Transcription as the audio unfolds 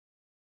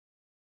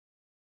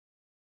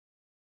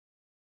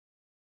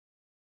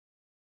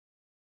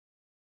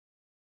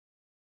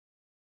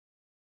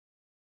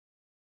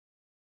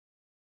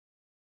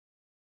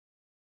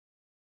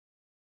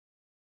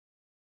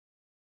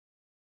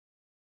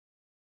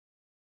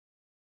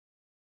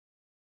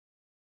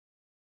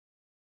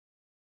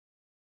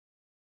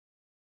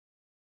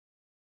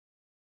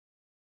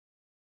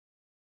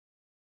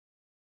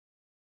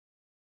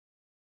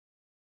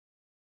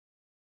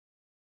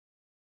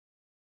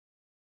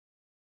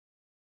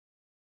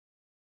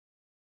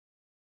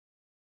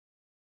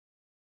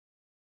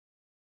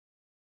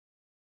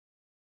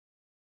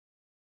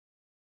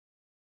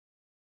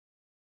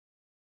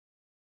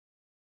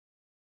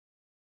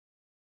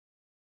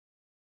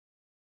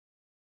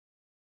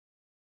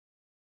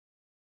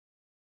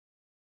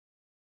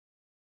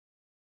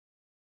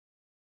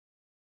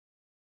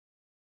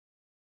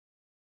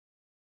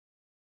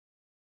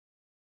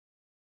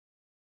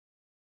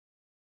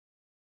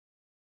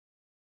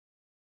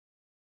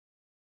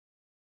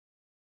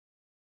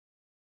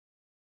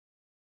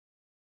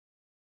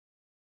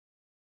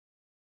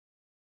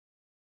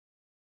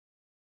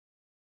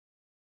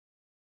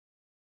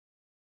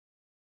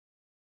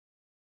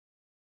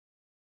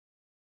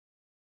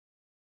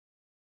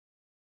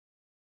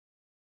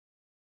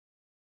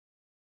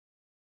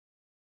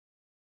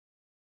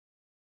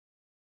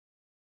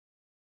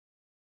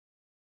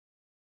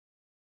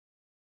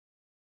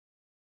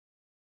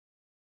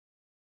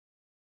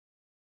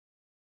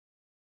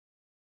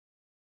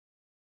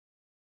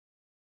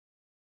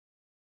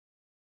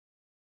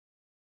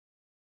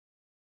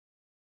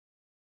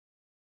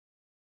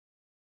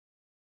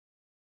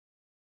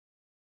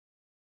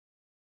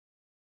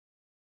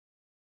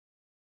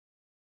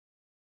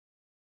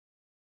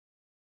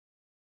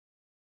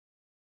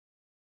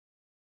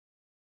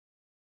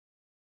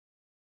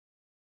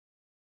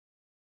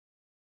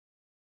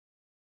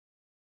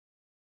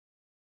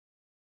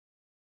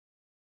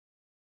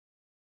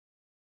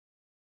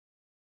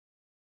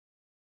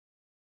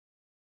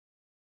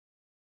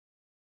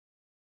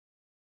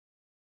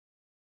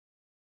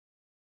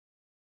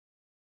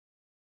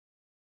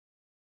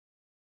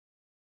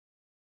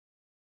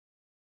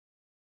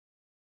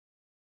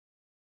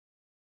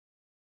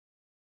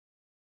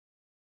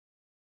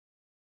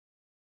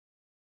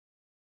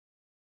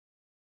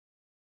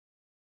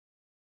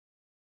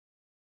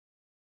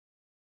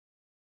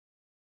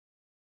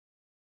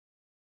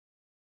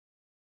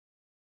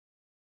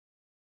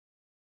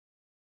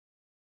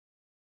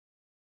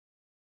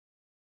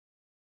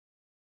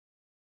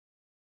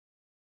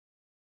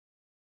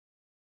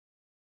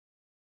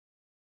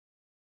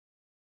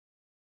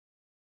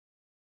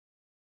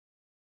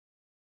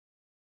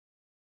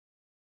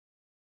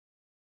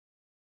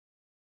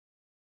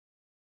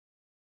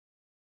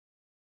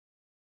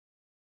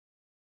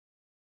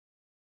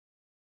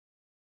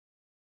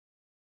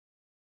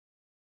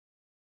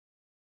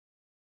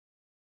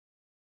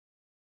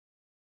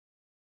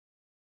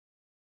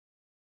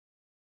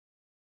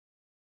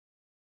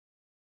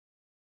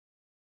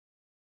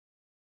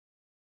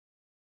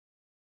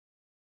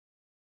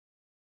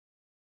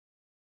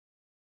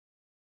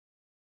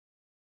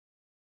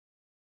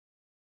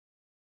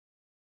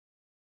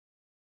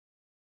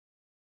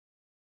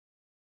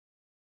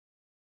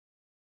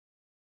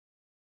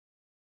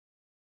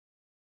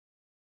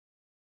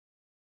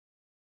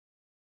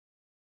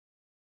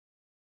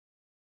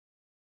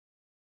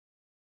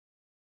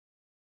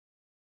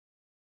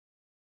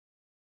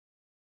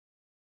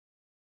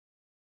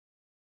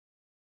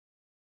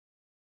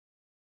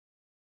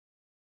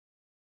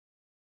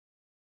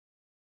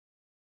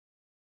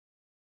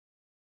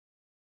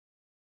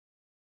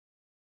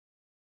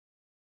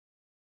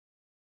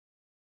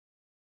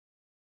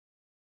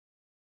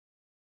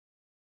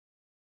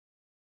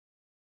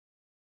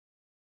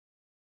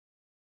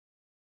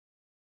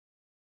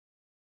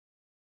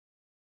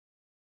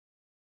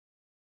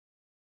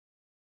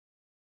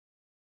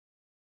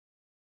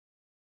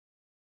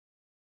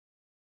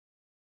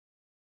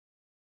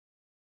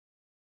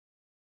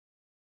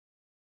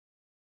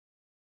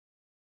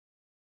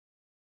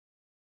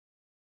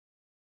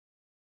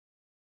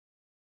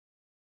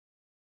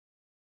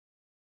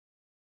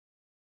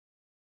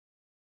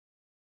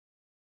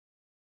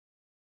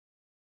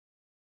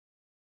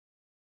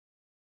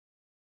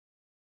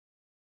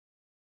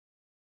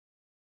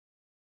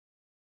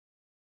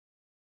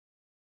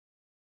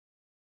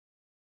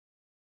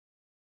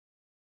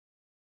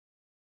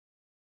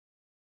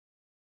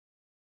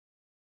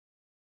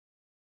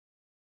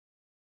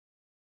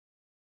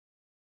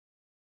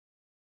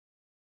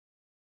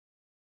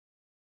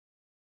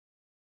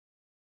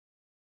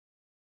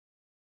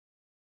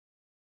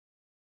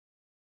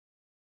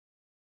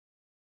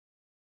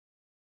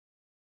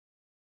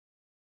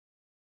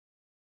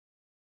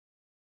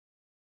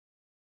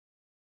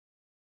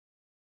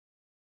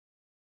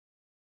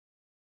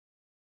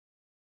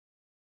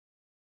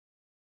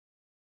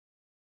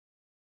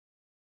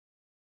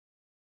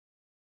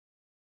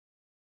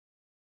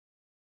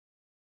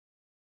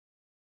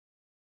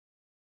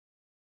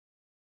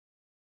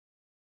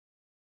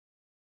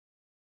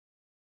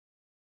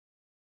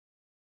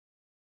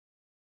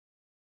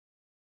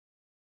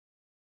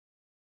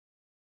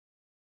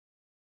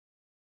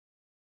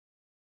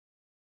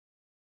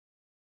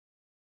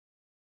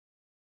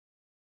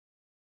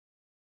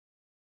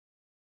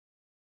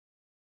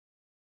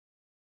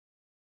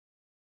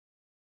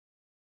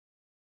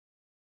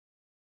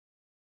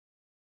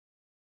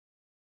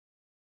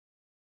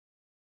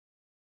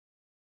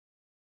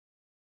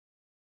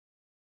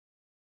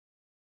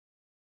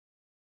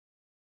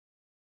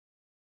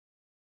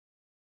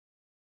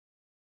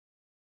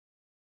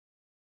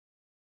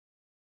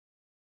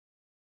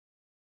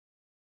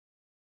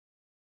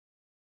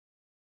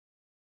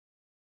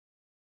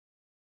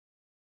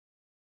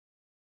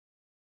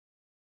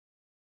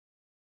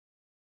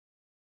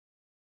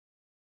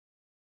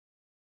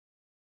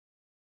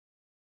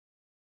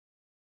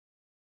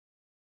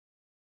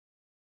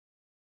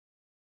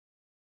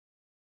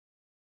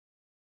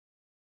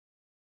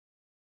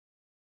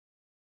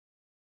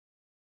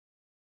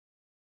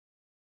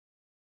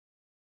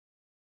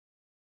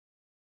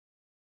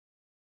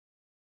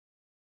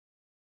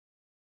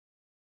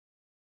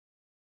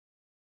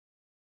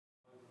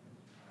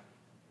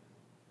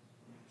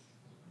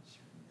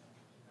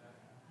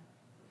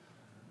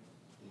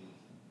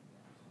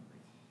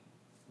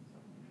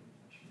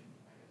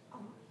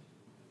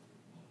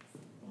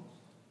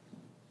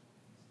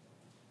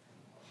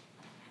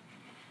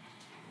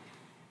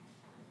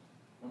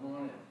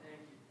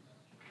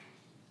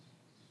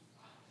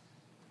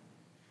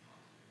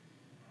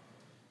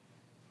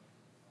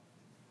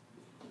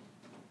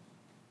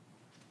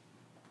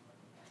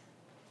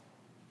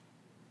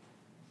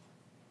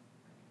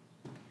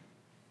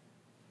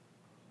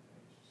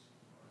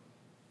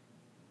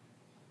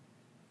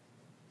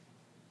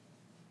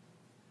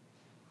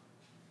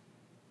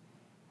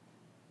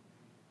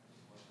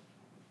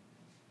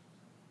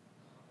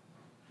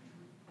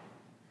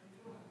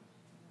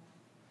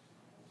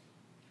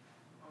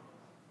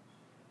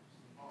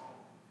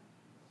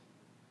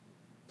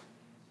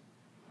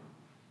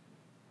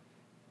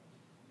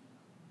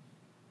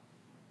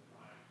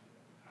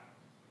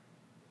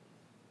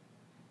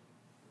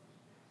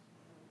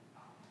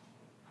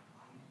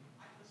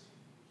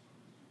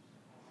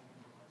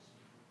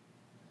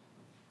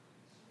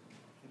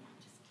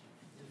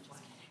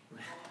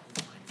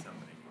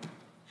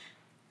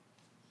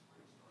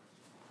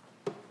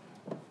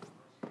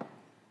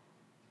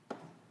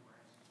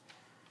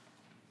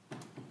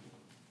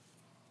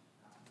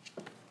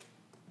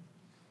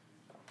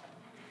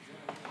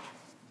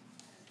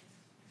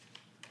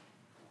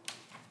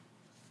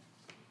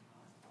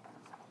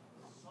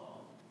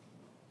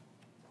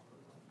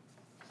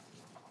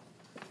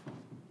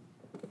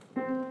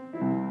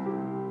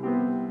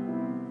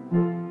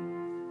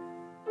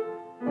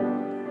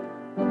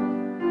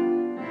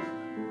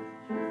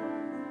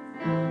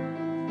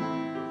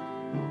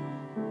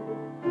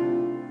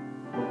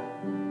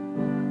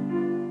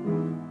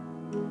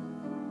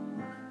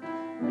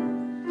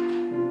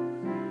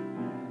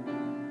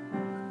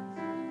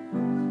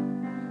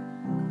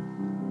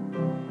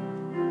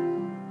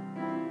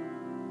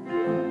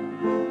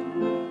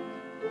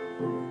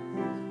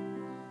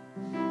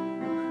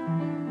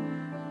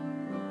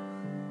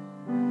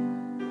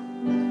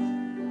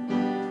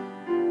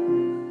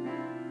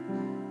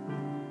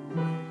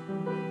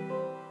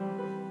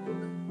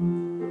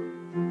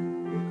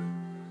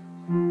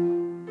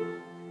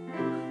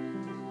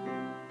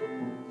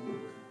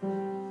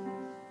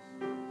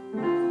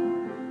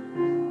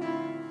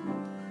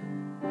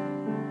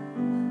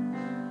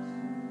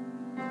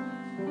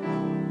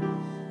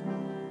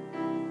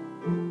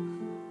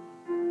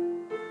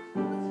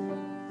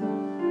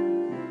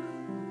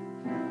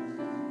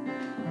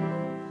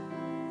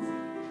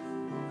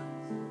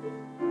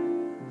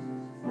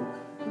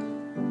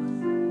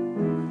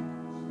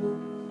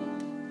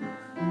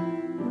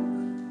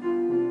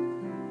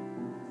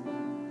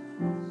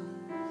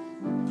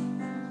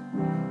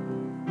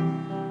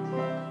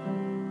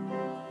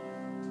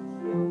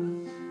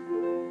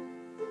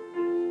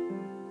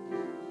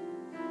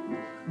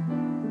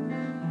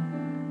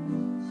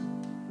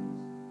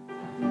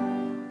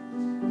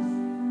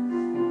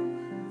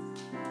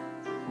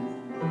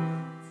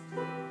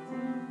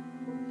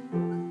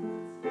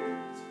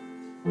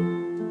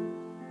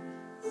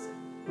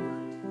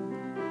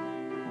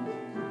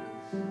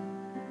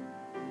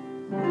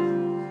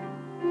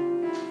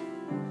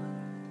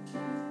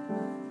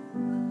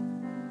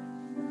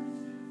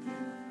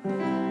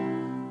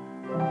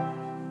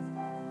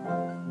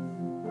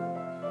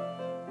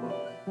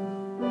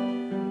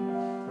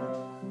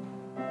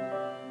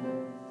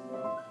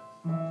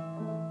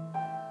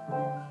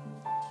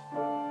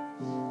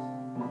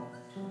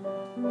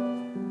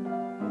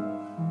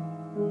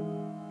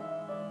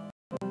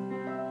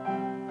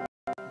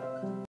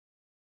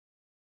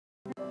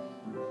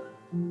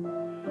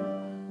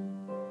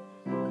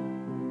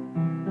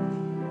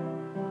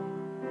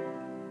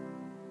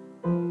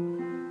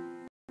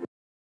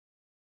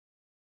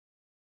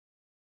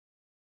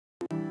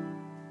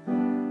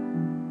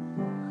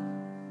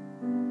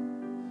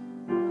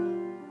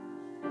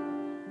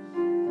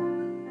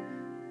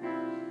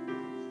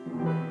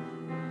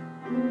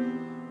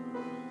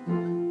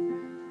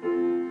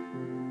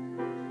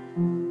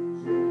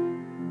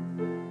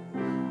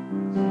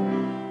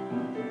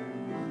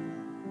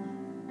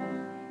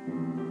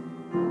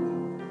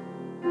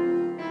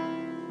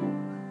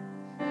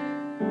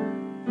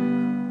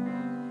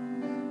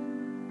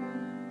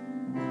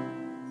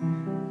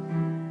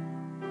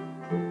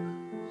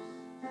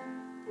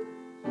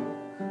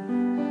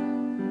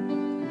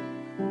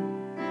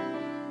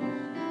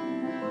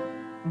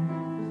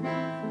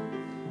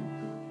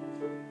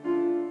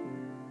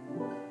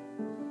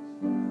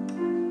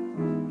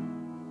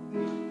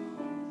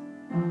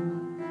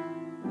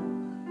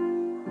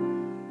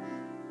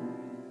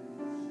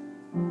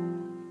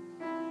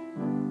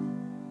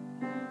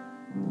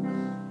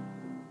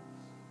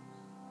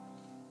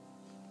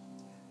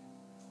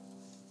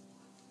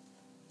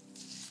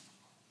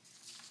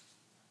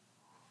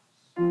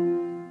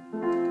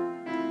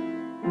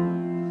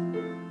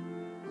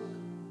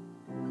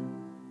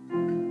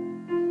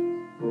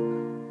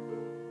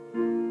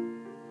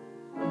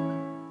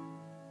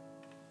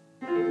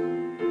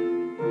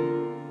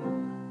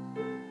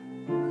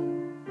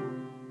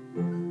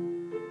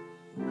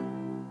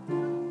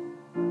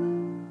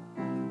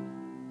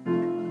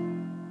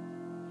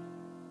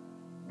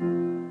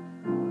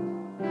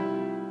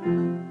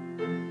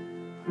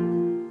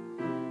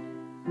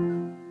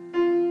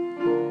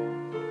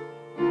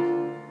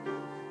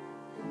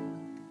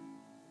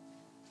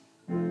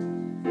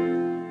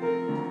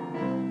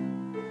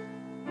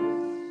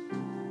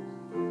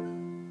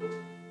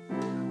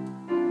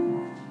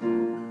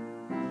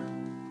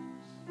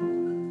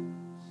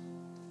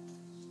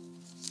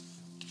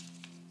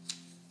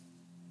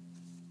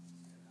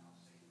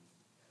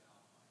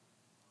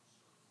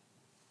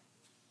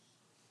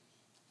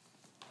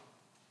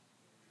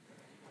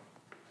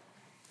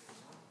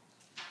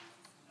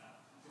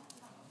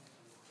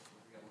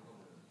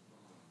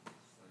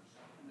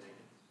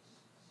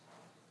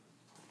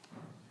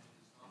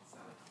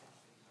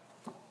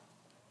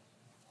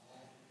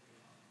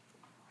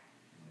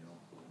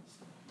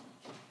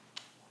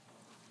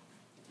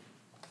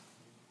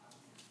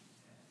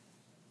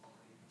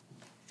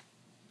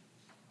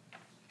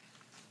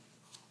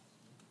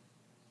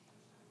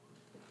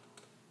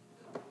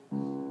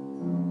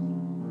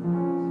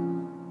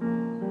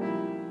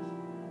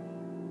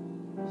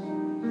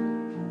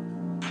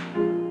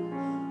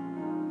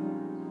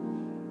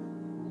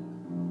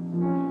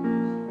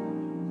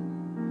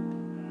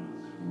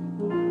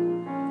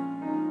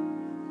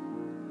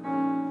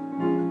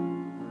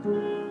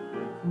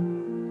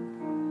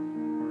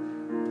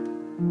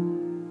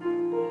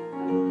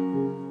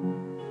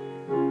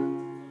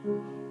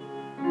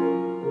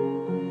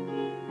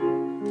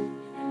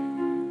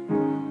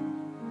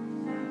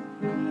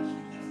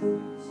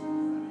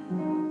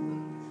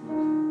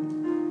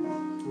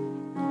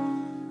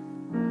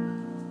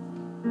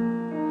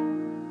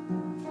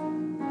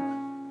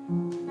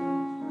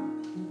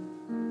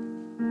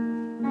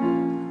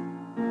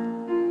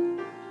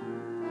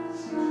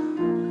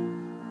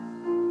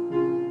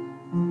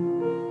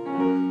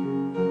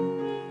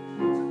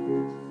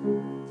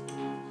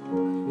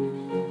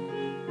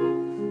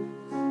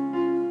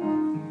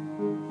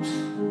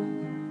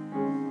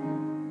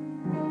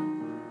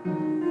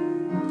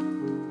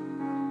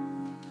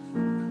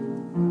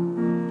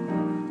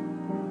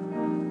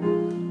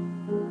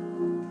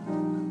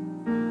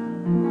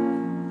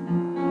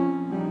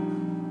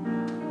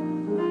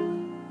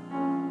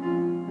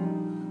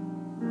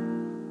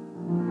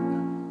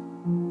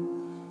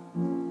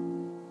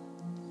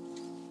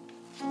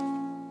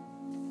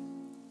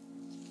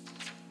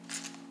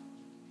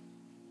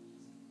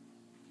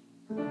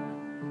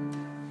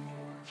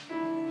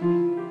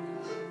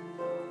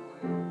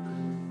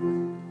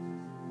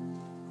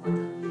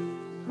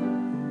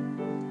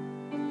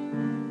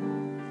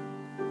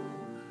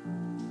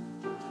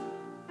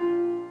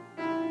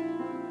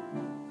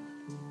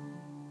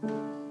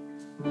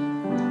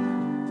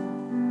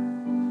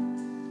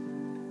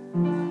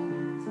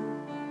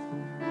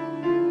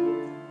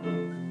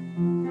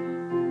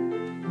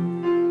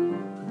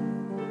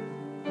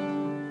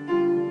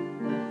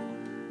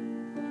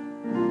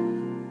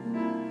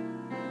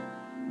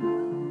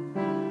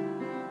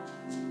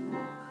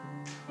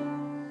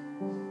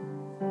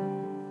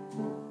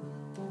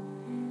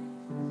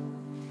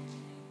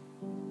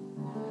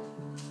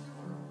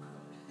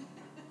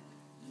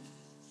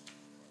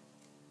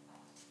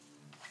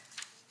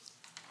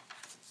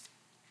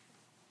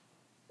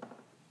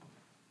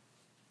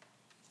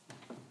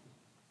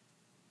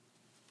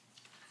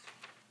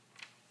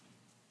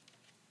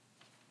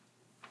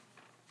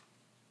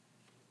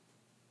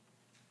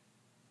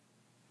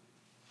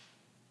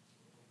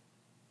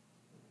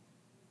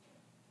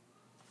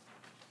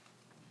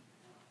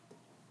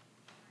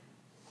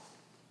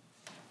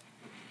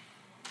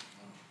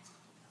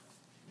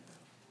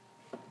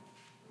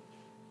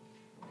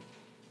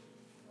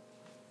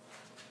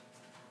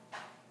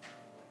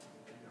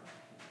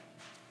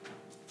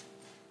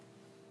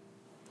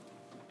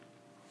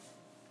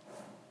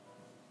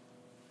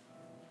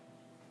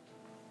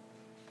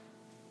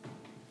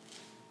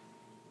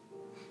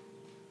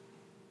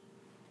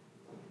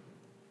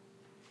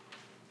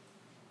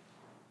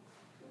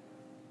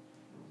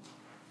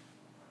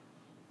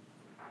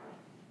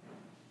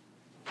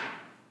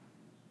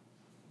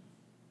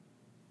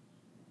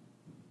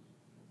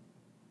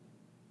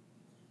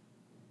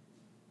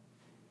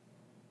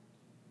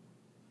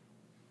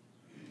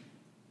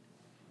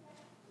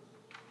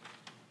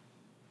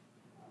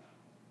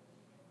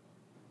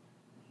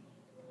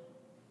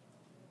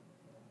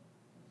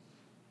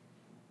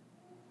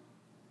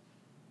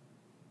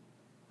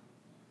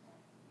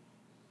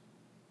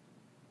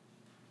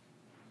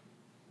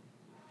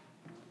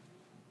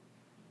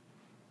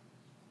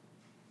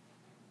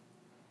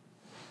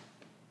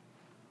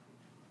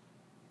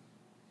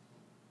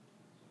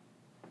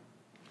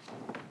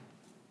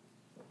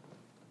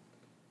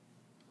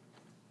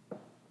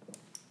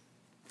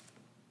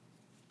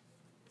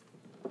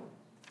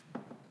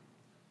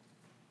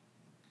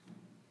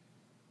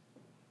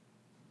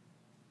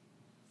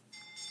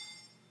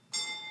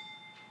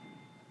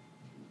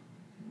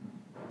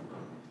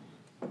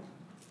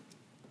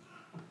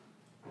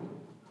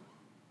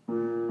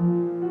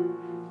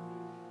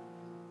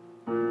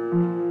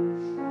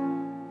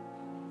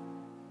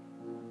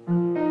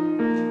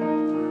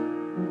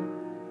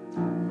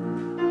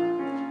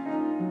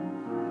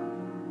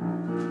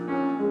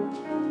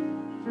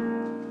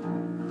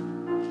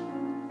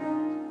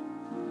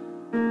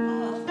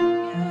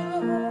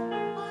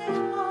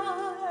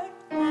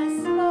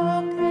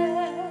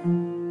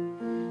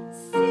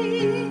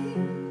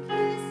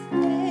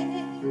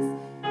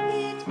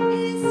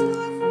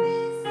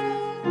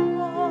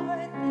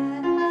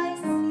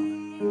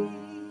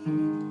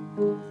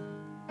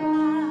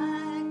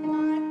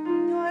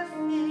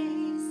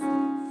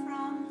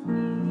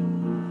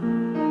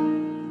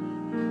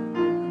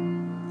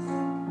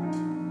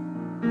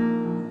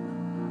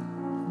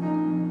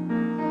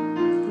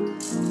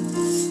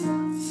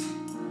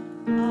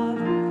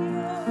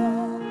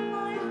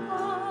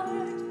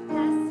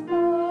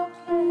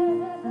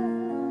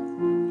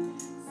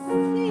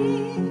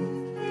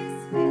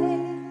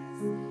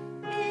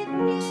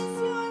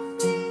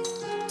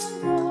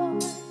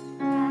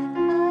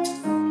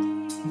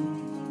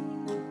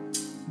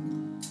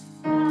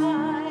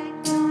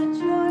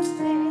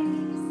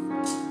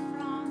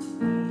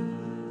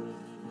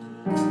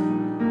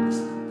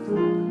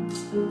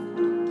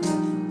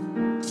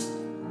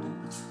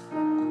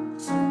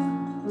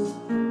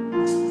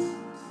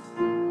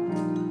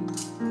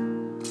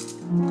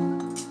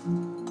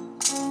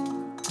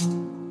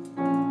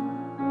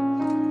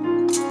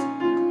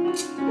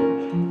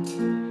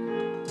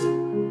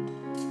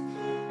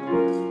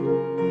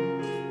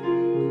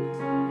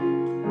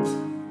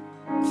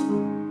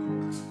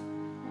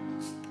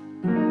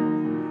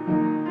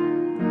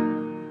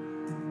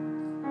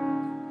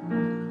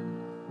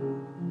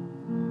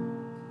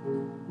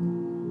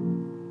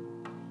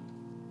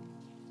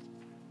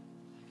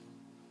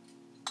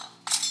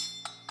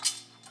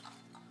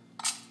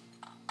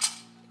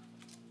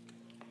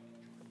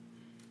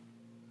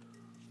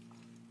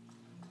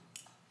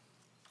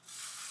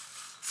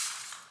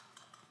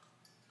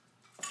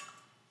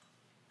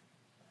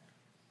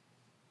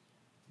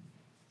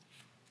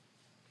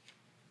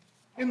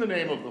In the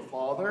name of the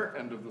Father,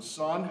 and of the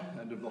Son,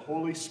 and of the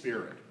Holy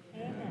Spirit.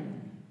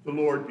 Amen. The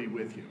Lord be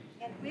with you.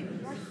 And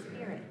with your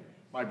spirit.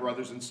 My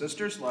brothers and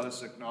sisters, let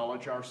us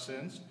acknowledge our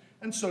sins,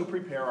 and so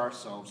prepare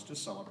ourselves to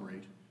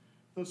celebrate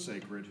the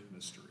sacred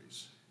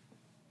mysteries.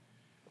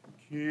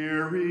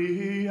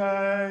 Kyrie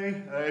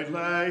eleison.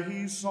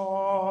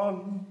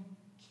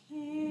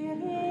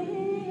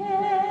 Kyrie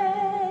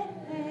eleison.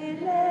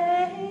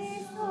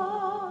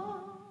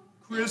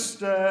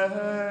 Christe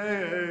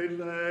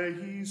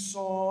eleison.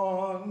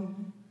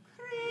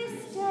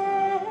 Christe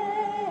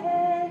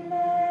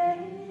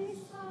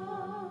eleison.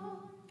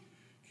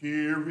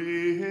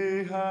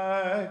 Kyrie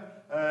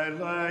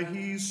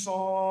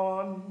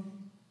eleison.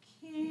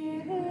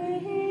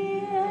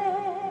 Kyrie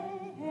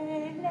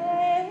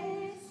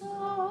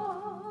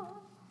eleison.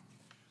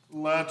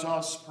 Let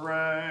us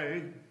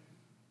pray.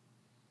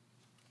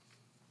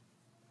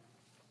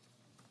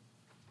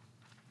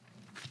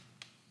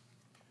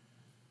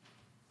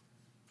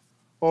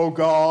 O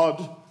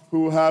God,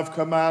 who have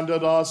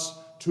commanded us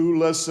to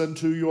listen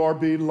to your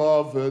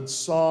beloved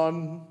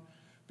Son,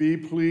 be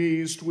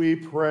pleased, we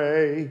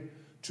pray,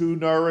 to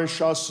nourish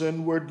us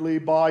inwardly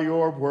by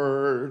your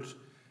word,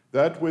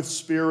 that with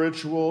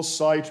spiritual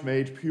sight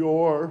made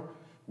pure,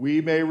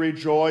 we may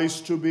rejoice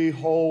to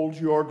behold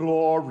your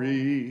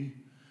glory.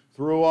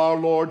 Through our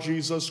Lord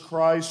Jesus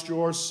Christ,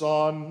 your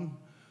Son,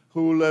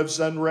 who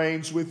lives and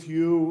reigns with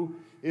you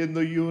in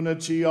the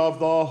unity of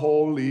the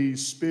Holy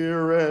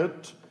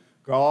Spirit,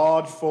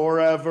 God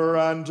forever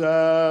and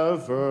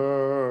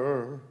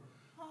ever.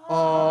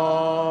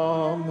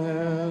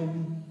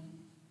 Amen.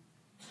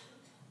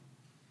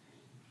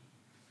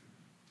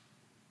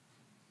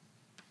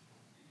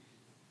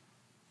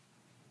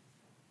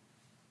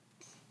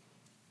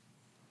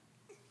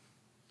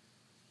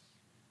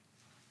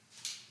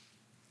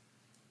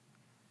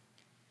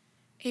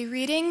 A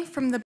reading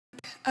from the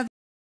book of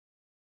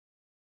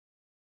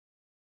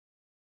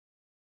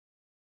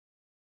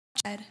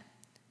Ed.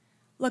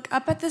 Look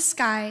up at the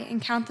sky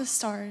and count the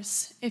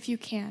stars, if you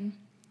can.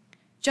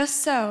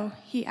 Just so,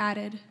 he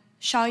added,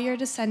 shall your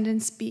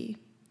descendants be.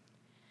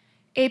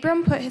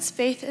 Abram put his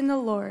faith in the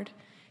Lord,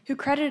 who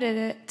credited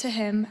it to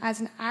him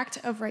as an act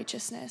of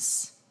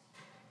righteousness.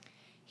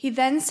 He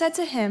then said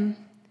to him,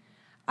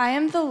 I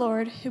am the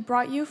Lord who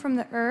brought you from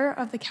the Ur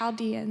of the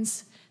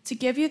Chaldeans to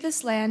give you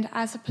this land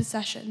as a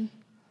possession.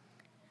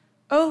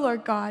 O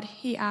Lord God,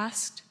 he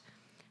asked,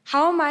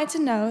 how am I to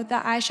know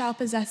that I shall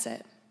possess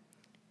it?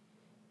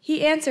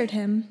 He answered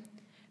him,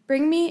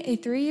 bring me a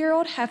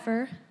 3-year-old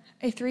heifer,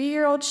 a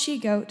 3-year-old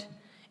she-goat,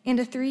 and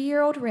a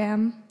 3-year-old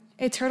ram,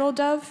 a turtle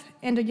dove,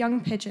 and a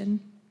young pigeon.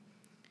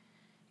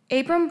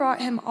 Abram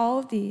brought him all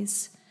of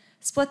these,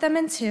 split them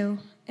in two,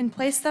 and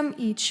placed them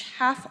each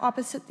half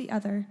opposite the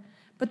other,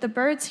 but the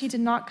birds he did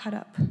not cut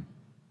up.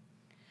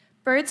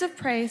 Birds of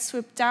prey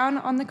swooped down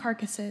on the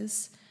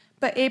carcasses,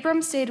 but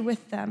Abram stayed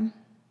with them.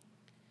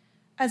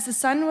 As the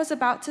sun was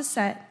about to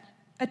set,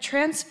 a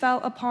trance fell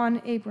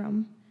upon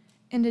Abram,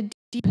 and a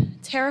deep,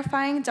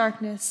 terrifying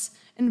darkness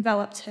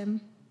enveloped him.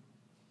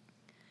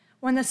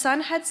 When the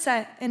sun had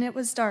set and it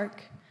was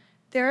dark,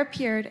 there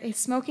appeared a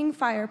smoking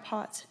fire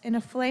pot and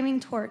a flaming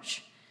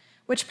torch,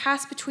 which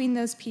passed between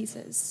those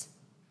pieces.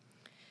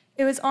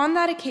 It was on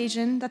that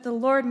occasion that the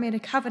Lord made a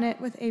covenant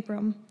with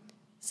Abram,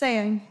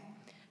 saying,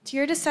 to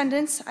your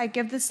descendants I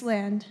give this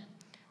land,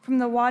 from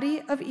the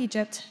Wadi of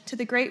Egypt to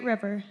the great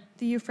river,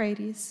 the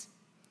Euphrates.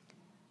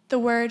 The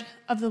word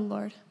of the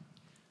Lord.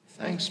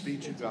 Thanks be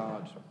to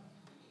God.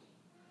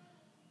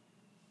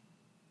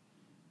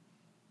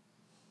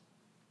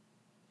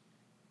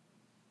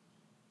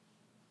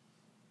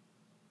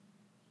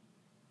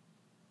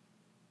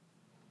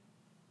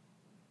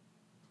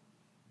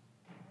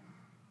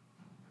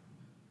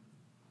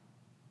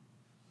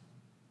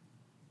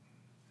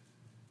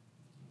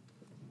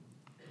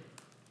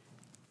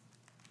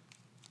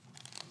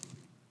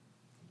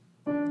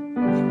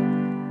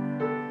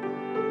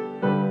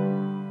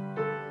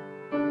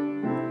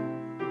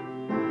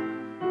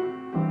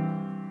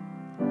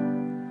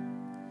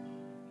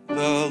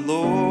 The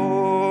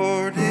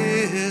Lord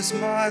is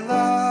my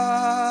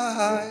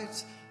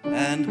light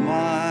and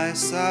my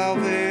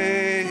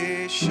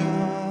salvation.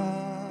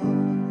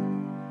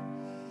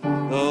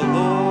 The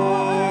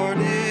Lord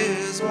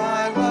is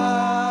my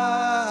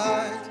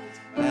light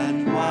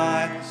and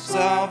my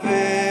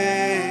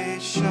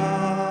salvation.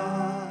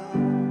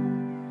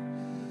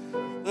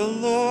 The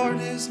Lord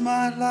is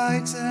my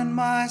light and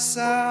my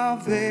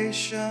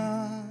salvation.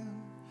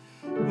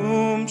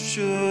 Whom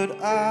should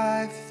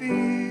I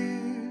fear?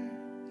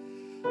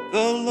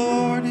 The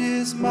Lord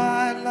is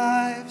my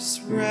life's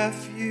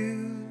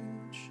refuge.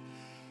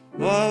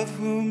 Of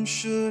whom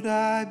should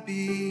I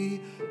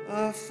be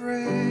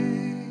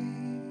afraid?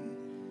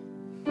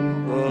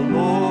 The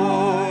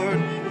Lord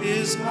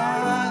is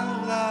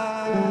my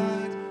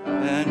light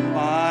and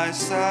my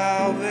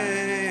salvation.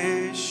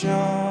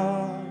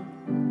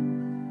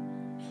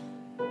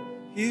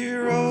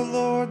 Hear, O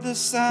Lord, the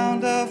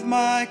sound of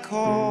my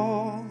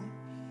call.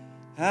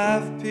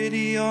 Have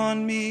pity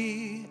on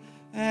me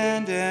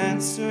and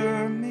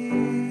answer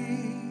me.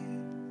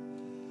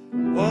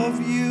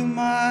 Of you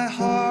my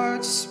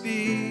heart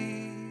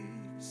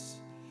speaks,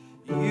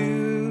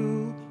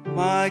 you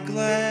my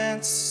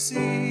glance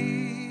seeks.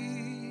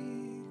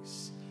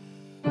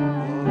 The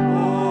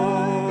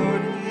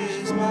Lord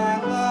is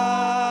my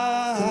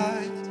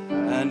light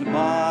and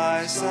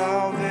my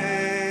salvation.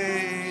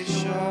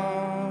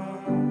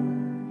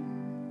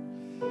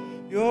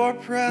 Your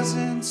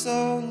presence,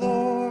 O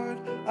Lord,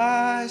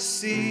 I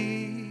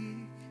seek.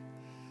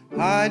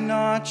 Hide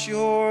not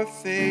your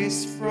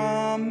face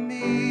from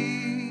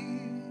me.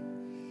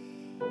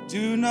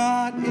 Do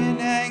not in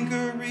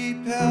anger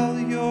repel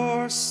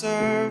your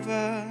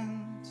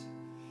servant.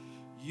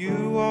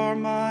 You are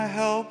my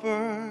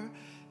helper,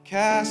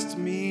 cast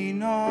me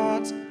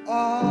not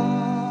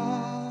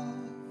off.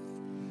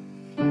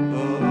 The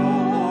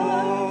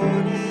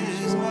Lord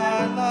is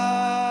my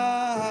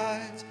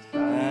light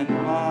and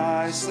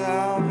my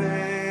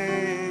salvation.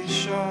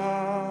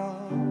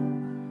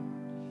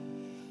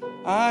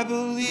 I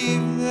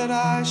believe that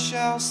I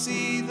shall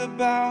see the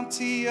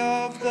bounty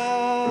of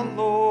the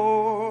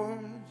Lord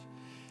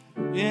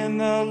in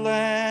the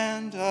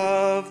land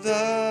of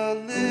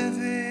the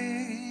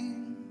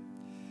living.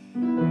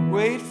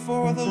 Wait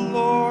for the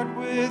Lord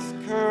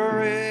with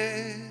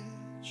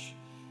courage.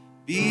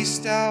 Be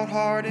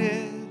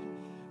stout-hearted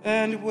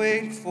and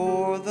wait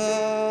for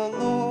the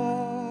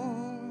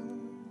Lord.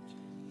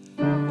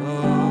 The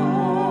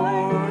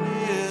Lord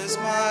is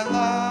my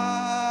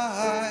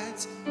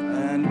light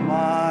and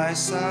my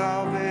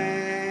salvation.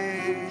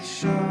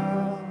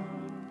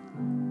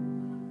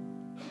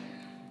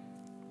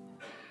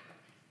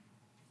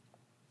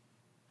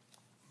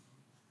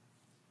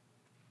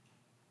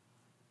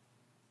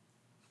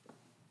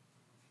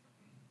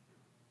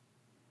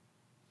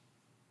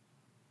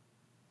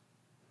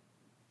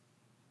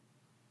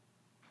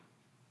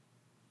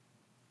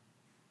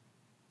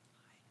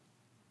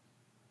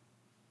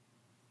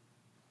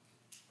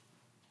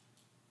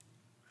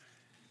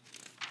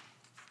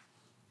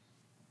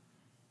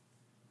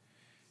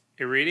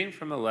 A reading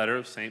from the letter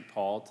of St.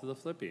 Paul to the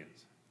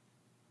Philippians.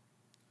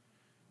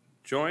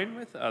 Join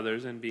with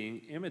others in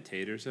being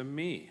imitators of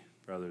me,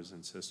 brothers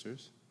and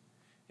sisters,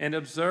 and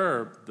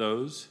observe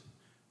those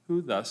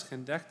who thus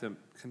conduct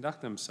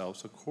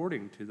themselves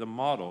according to the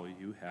model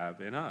you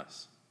have in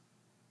us.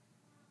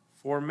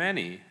 For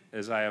many,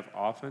 as I have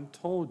often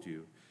told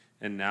you,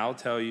 and now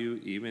tell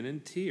you even in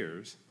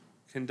tears,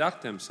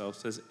 conduct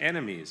themselves as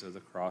enemies of the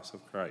cross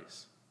of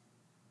Christ.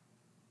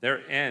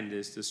 Their end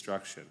is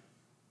destruction.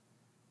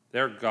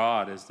 Their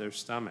God is their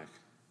stomach,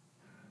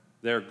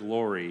 their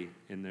glory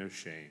in their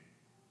shame.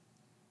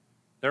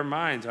 Their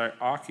minds are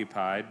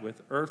occupied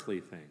with earthly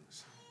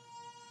things,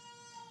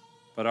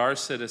 but our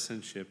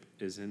citizenship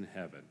is in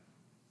heaven.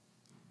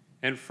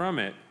 And from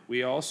it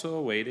we also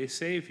await a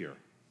Savior,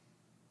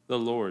 the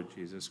Lord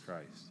Jesus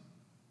Christ.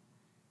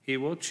 He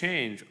will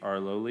change our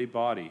lowly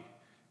body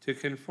to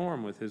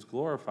conform with his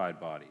glorified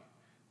body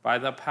by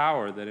the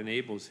power that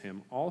enables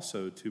him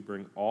also to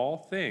bring all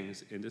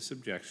things into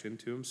subjection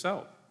to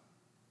himself.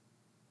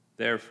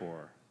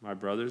 Therefore, my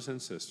brothers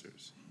and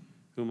sisters,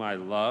 whom I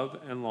love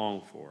and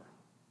long for,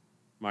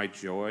 my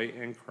joy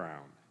and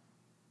crown,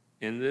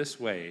 in this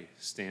way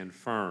stand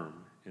firm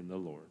in the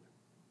Lord.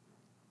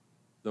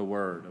 The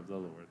word of the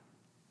Lord.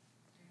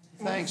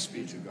 Thanks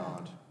be to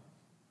God.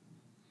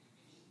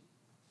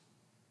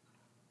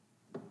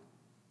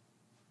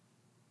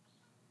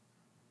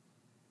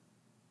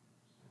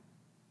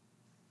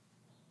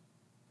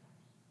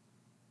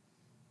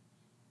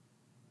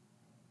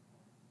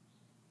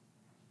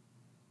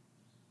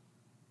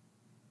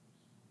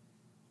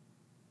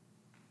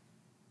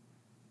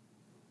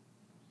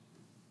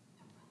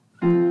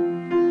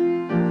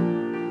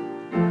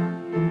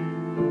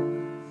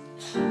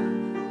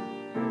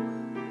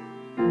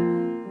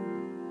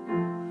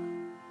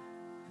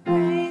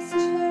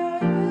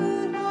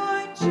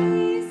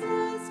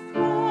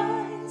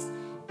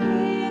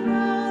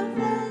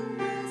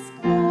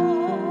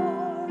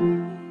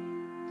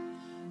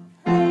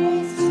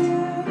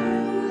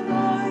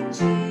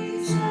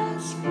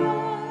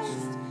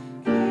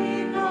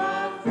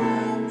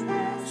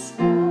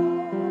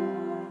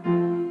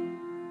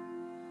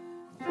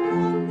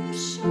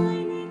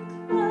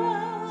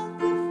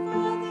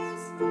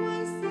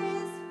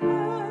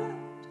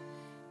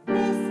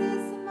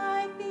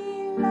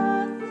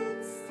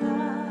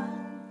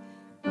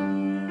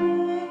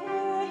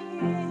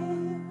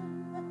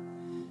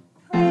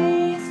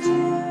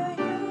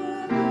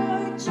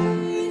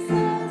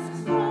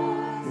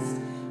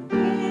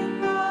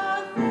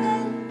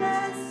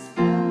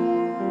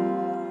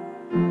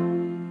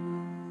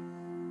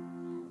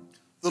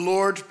 The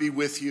Lord be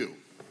with you.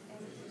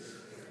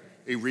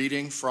 A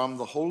reading from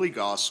the Holy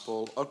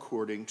Gospel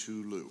according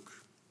to Luke.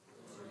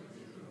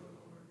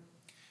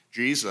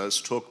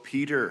 Jesus took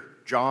Peter,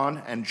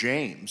 John, and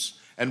James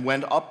and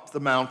went up the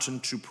mountain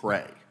to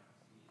pray.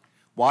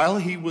 While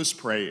he was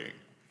praying,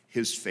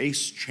 his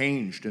face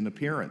changed in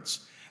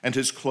appearance, and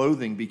his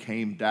clothing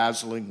became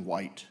dazzling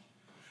white.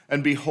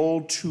 And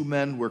behold, two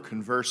men were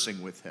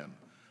conversing with him,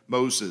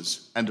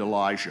 Moses and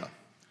Elijah,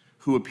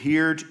 who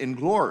appeared in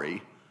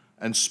glory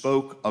and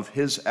spoke of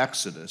his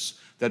exodus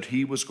that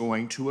he was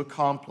going to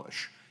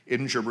accomplish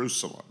in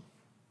Jerusalem.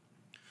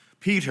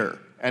 Peter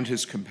and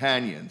his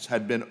companions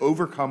had been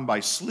overcome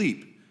by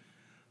sleep,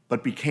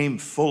 but became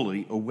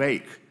fully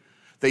awake.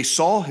 They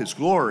saw his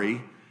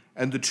glory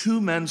and the two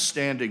men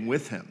standing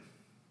with him.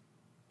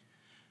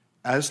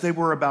 As they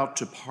were about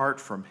to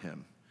part from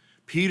him,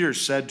 Peter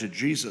said to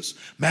Jesus,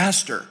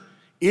 "Master,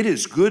 it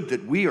is good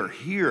that we are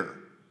here.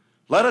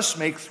 Let us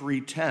make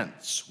 3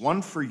 tents,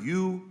 one for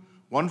you,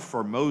 one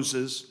for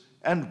Moses,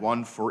 and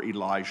one for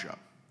Elijah."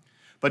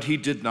 But he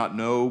did not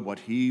know what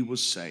he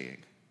was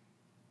saying.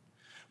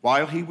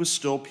 While he was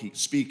still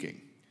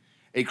speaking,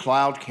 a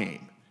cloud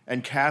came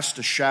and cast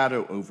a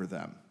shadow over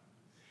them,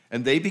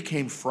 and they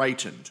became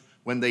frightened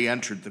when they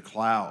entered the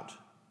cloud.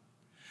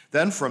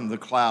 Then from the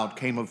cloud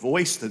came a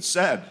voice that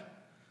said,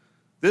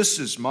 "This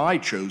is my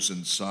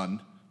chosen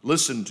son,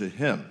 listen to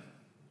him."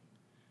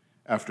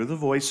 After the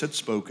voice had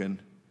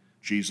spoken,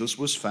 Jesus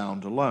was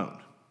found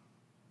alone.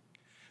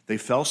 They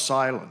fell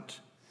silent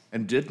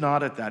and did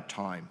not at that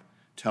time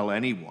tell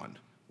anyone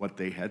what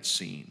they had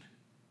seen.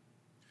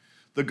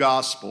 The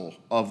Gospel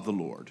of the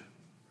Lord.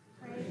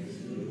 Praise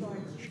to you, Lord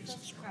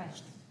Jesus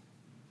Christ.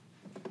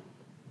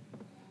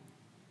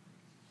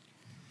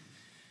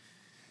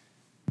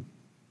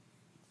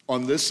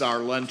 On this, our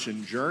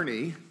Lenten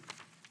journey,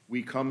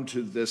 we come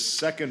to this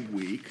second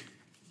week,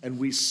 and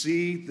we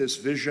see this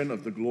vision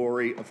of the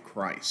glory of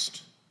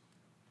Christ.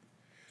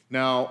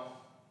 Now,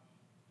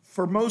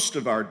 for most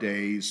of our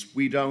days,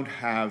 we don't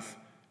have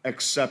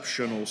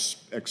exceptional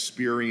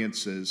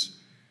experiences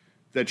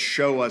that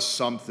show us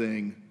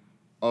something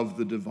of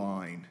the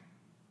divine.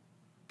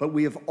 But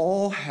we have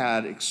all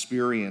had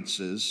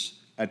experiences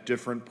at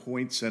different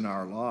points in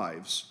our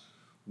lives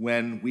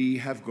when we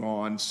have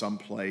gone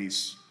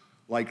someplace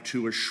like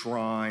to a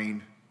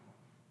shrine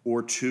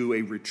or to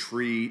a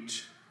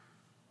retreat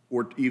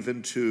or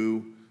even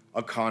to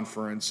a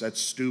conference at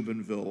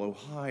Steubenville,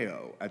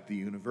 Ohio, at the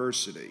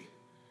university.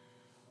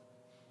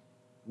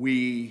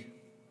 We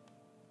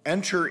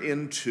enter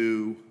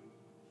into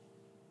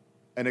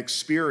an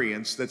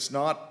experience that's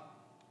not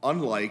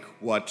unlike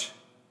what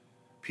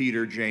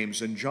Peter,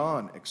 James, and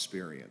John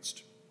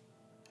experienced.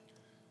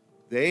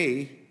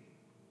 They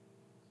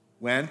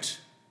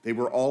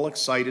were all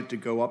excited to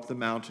go up the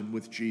mountain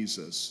with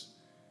Jesus,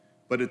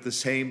 but at the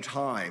same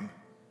time,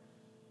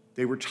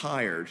 they were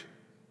tired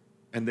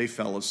and they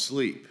fell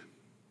asleep.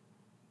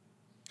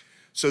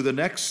 So the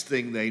next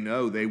thing they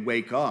know, they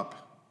wake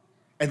up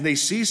and they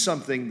see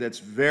something that's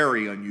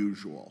very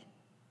unusual.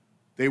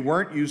 They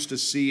weren't used to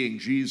seeing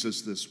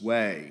Jesus this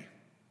way,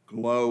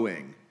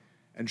 glowing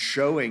and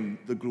showing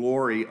the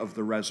glory of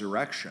the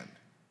resurrection.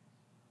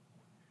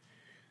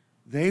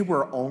 They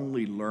were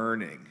only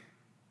learning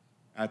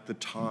at the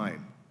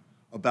time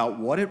about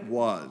what it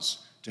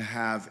was to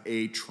have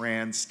a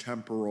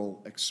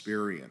trans-temporal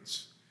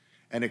experience,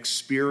 an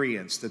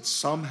experience that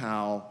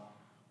somehow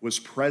was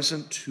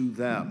present to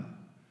them,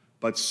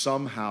 but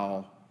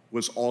somehow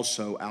was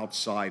also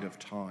outside of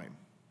time.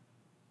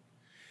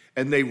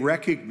 And they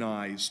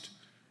recognized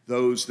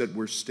those that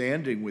were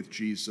standing with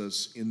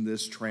Jesus in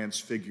this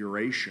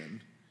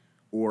transfiguration,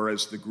 or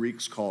as the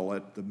Greeks call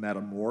it, the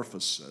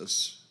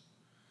metamorphosis.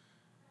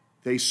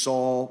 They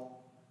saw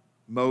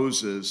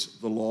Moses,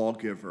 the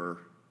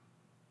lawgiver,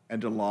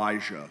 and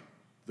Elijah,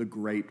 the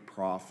great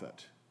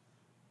prophet.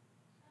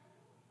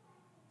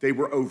 They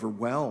were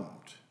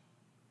overwhelmed.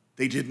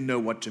 They didn't know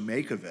what to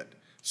make of it.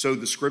 So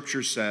the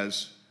scripture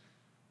says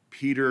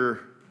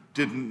Peter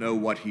didn't know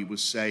what he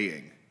was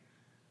saying.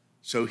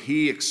 So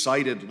he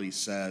excitedly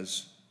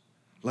says,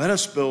 "Let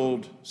us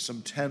build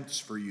some tents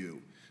for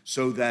you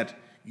so that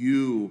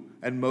you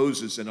and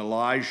Moses and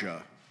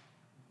Elijah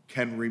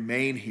can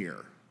remain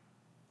here."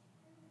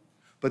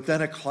 But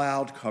then a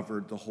cloud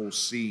covered the whole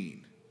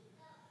scene,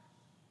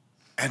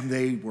 and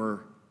they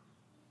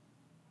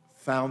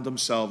found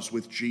themselves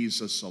with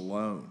Jesus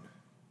alone.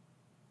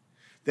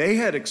 They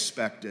had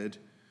expected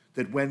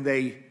that when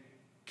they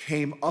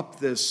came up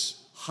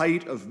this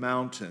height of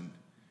mountain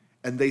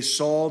and they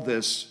saw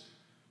this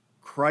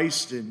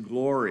Christ in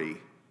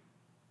glory,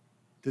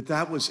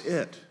 that was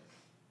it.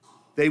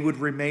 They would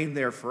remain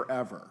there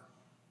forever.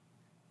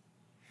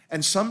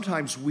 And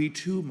sometimes we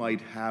too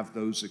might have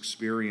those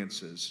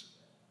experiences.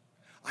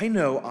 I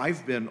know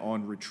I've been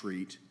on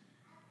retreat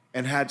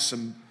and had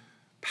some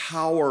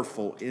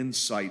powerful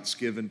insights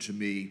given to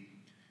me,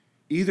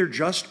 either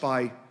just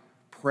by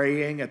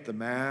praying at the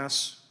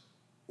Mass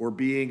or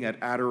being at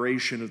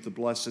adoration of the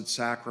Blessed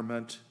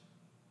Sacrament,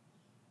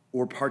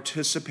 or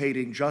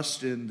participating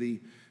just in the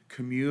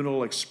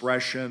communal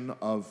expression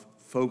of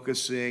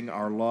focusing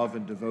our love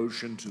and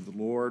devotion to the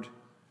Lord.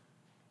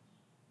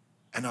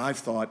 And I've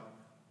thought,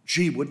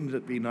 gee, wouldn't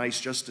it be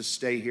nice just to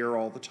stay here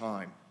all the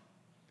time?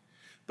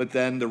 But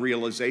then the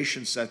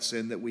realization sets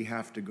in that we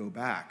have to go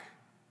back.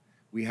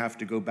 We have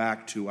to go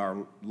back to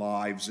our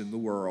lives in the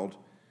world.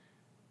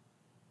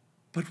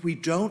 But we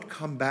don't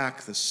come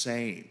back the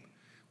same.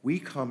 we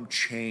come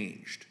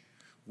changed.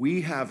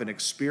 We have an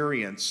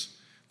experience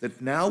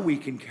that now we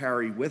can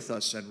carry with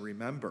us and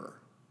remember.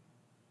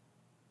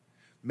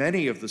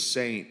 Many of the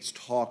saints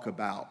talk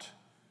about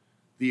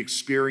the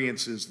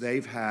experiences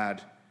they've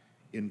had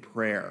in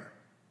prayer.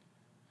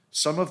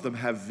 Some of them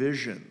have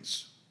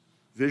visions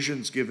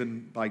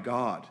given by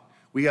God.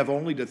 We have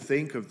only to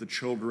think of the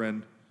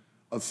children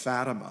of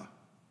Fatima,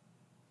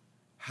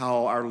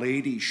 how Our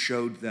Lady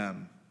showed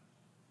them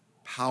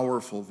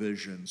powerful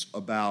visions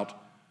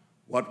about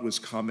what was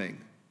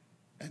coming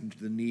and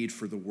the need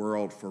for the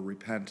world for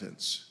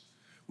repentance.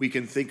 We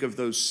can think of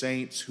those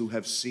saints who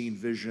have seen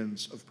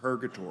visions of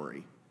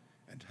purgatory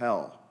and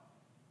hell,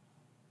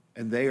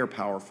 and they are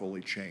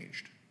powerfully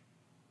changed.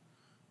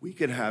 We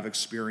can have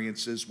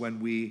experiences when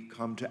we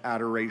come to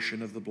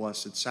adoration of the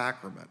Blessed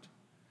Sacrament.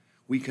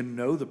 We can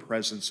know the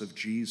presence of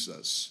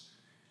Jesus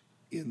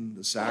in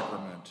the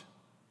sacrament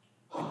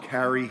and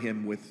carry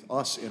him with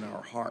us in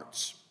our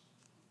hearts.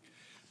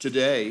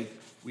 Today,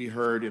 we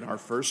heard in our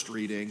first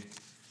reading,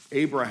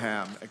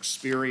 Abraham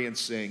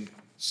experiencing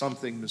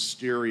something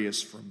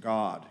mysterious from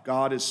God.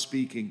 God is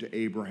speaking to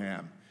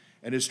Abraham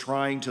and is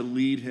trying to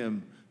lead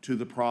him to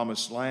the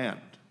promised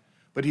land,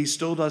 but he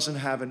still doesn't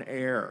have an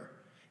heir.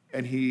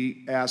 And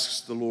he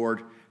asks the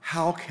Lord,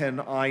 how can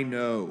I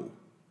know?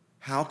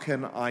 How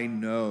can I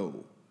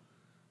know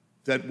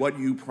that what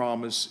you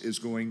promise is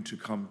going to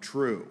come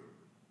true?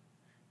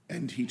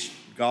 And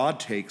God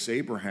takes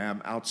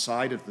Abraham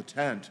outside of the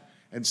tent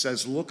and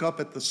says, look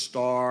up at the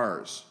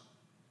stars.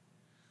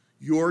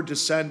 Your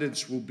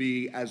descendants will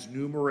be as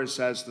numerous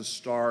as the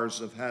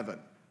stars of heaven.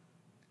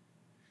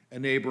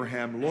 And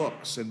Abraham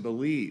looks and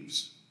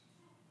believes.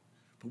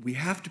 But we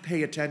have to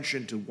pay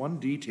attention to one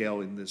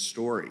detail in this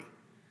story.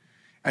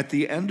 At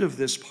the end of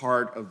this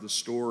part of the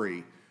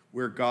story,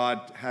 where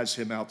God has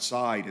him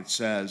outside, it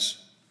says,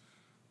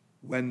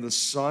 when the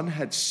sun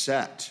had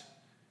set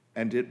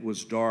and it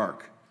was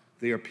dark,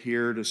 there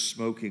appeared a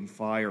smoking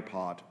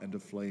firepot and a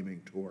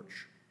flaming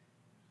torch.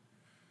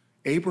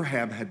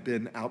 Abraham had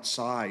been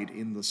outside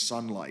in the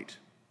sunlight.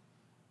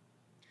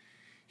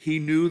 He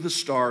knew the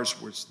stars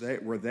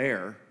were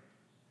there,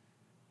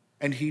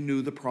 and he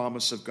knew the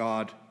promise of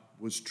God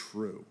was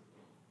true.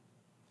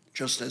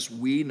 Just as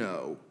we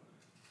know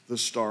the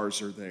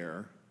stars are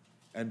there,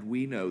 and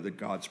we know that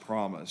God's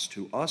promise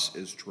to us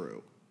is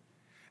true.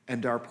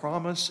 And our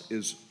promise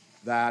is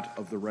that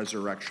of the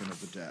resurrection of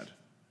the dead.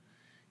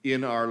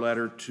 In our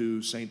letter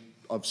to St.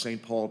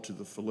 Paul to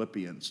the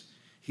Philippians,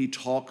 he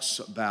talks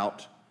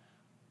about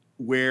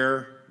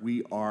where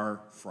we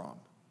are from.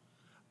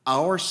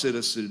 Our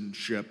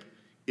citizenship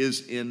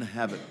is in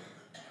heaven.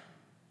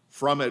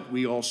 From it,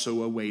 we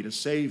also await a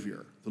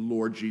Savior, the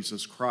Lord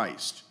Jesus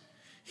Christ.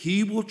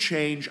 He will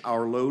change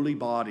our lowly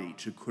body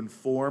to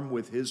conform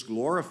with his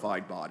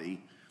glorified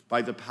body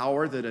by the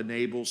power that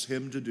enables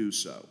him to do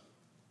so.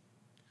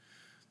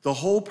 The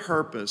whole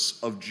purpose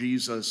of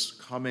Jesus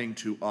coming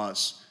to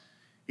us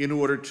in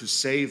order to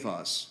save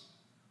us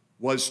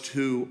was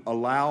to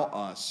allow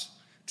us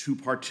to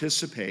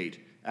participate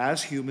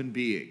as human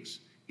beings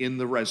in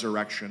the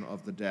resurrection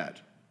of the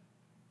dead.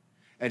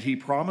 And he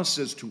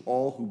promises to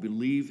all who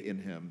believe in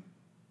him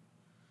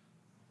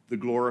the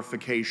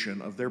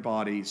glorification of their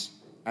bodies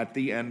at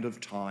the end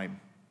of time,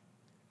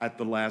 at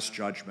the last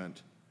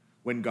judgment,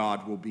 when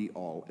God will be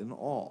all in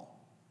all.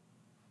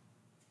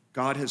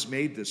 God has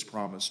made this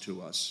promise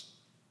to us,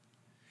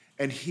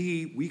 and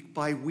he, week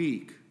by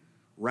week,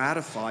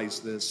 ratifies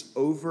this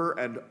over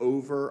and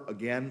over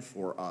again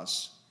for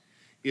us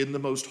in the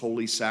most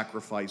holy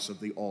sacrifice of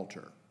the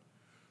altar.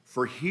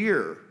 For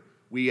here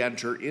we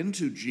enter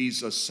into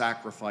Jesus'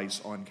 sacrifice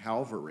on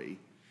Calvary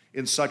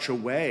in such a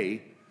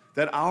way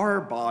that our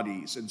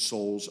bodies and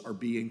souls are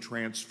being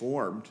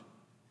transformed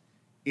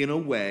in a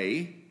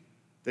way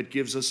that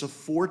gives us a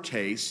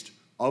foretaste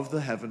of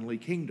the heavenly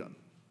kingdom.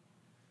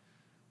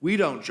 We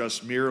don't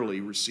just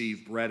merely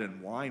receive bread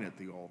and wine at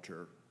the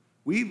altar.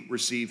 We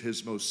receive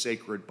his most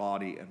sacred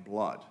body and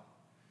blood.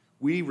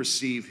 We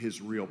receive his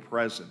real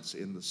presence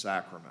in the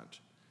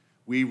sacrament.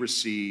 We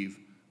receive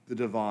the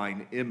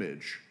divine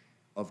image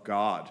of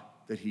God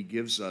that he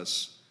gives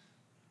us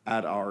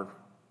at our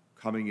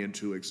coming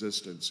into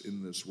existence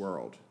in this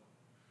world.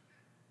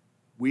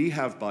 We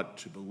have but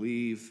to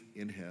believe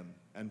in him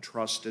and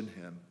trust in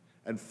him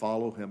and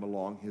follow him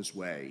along his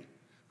way,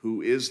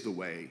 who is the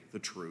way, the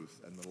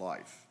truth, and the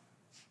life.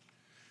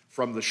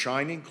 From the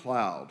shining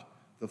cloud,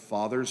 the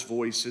Father's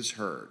voice is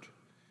heard.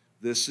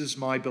 This is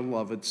my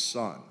beloved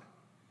Son.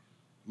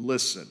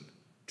 Listen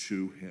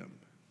to him.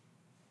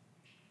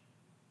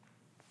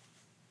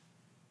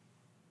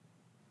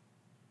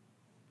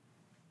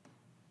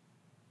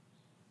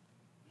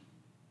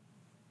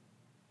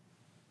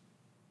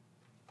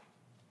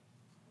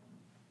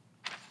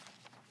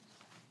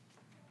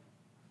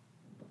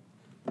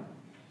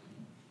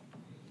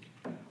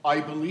 I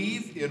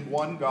believe in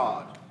one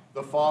God,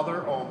 the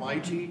Father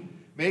Almighty,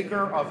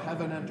 maker of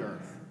heaven and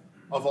earth,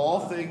 of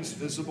all things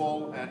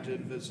visible and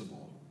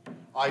invisible.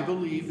 I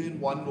believe in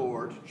one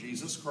Lord,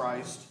 Jesus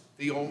Christ,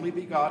 the only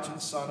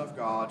begotten Son of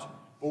God,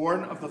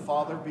 born of the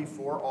Father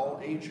before all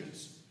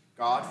ages,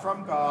 God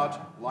from God,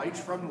 light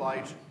from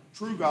light,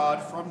 true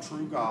God from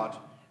true God,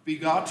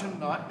 begotten,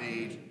 not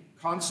made,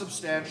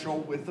 consubstantial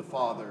with the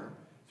Father.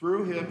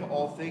 Through him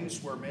all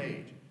things were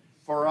made.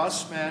 For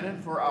us men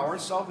and for our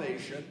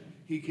salvation,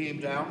 he came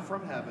down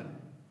from heaven,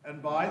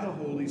 and by the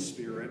Holy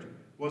Spirit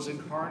was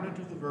incarnate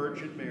of the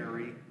Virgin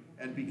Mary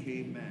and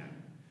became man.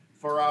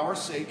 For our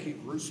sake he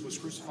was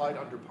crucified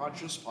under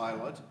Pontius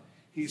Pilate.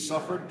 He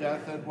suffered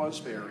death and was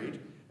buried,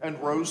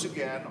 and rose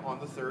again on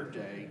the third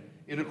day,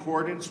 in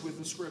accordance with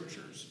the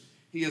Scriptures.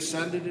 He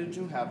ascended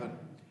into heaven,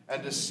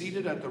 and is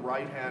seated at the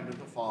right hand of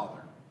the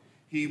Father.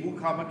 He will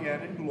come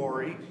again in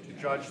glory to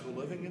judge the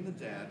living and the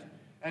dead,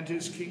 and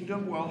his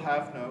kingdom will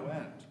have no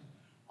end.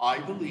 I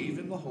believe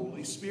in the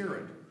Holy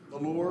Spirit, the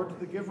Lord,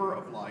 the giver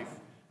of life,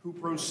 who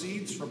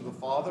proceeds from the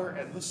Father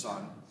and the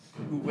Son,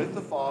 who with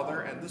the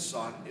Father and the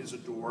Son is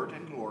adored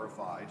and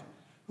glorified,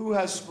 who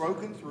has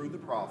spoken through the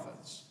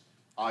prophets.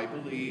 I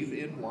believe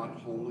in one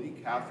holy,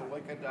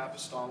 Catholic, and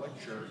Apostolic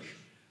Church.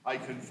 I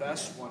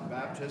confess one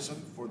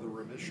baptism for the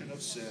remission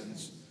of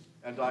sins,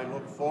 and I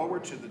look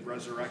forward to the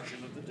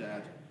resurrection of the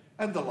dead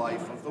and the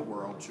life of the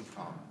world to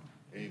come.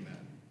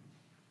 Amen.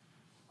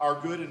 Our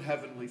good and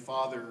heavenly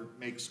Father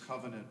makes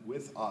covenant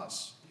with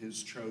us,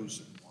 his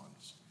chosen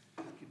ones.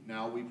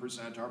 Now we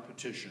present our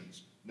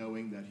petitions,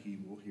 knowing that he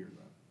will hear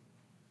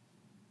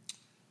them.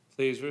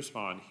 Please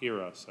respond,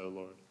 hear us, O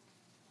Lord.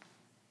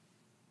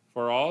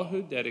 For all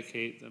who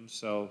dedicate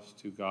themselves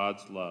to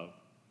God's love,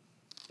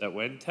 that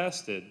when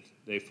tested,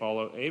 they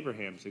follow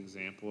Abraham's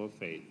example of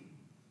faith,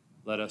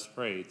 let us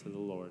pray to the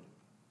Lord.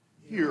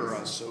 Hear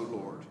us, O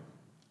Lord.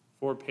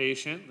 For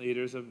patient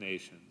leaders of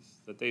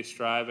nations, that they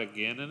strive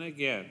again and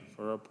again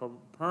for a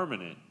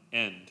permanent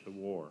end to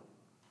war,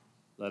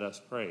 let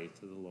us pray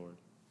to the Lord.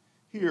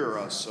 Hear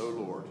us, O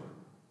Lord.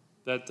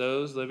 That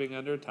those living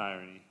under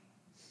tyranny,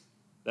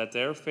 that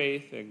their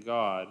faith in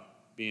God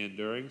be an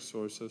enduring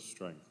source of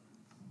strength,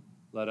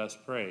 let us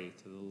pray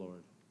to the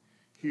Lord.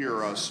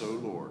 Hear us, O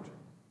Lord.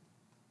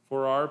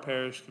 For our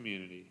parish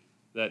community,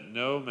 that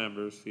no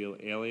members feel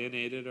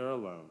alienated or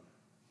alone,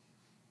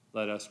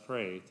 let us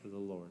pray to the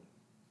Lord.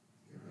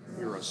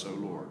 Hear us, O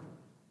Lord.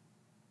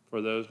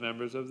 For those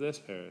members of this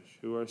parish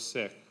who are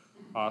sick,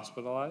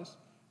 hospitalized,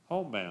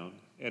 homebound,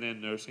 and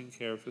in nursing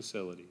care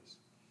facilities,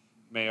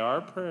 may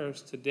our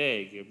prayers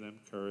today give them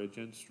courage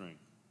and strength.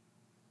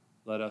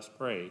 Let us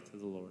pray to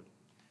the Lord.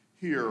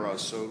 Hear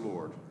us, O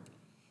Lord.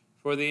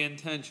 For the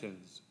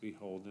intentions we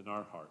hold in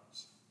our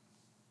hearts.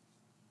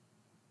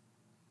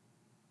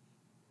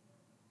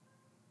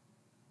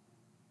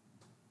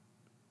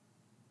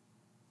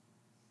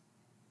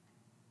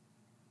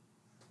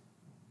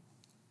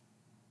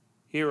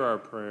 Hear our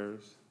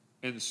prayers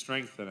and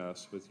strengthen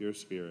us with your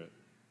Spirit.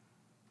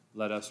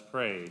 Let us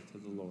pray to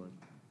the Lord.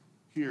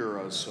 Hear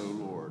us, O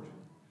Lord.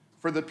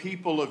 For the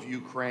people of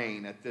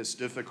Ukraine at this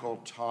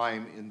difficult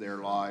time in their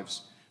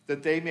lives,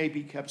 that they may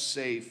be kept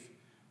safe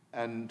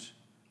and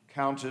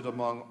counted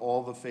among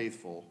all the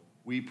faithful,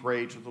 we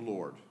pray to the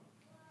Lord.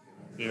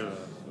 Hear us,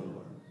 O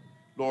Lord.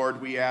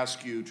 Lord, we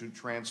ask you to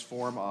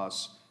transform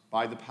us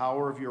by the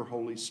power of your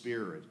Holy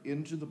Spirit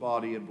into the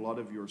body and blood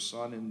of your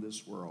Son in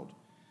this world,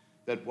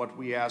 that what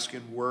we ask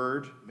in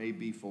word may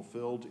be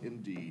fulfilled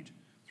in deed,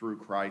 through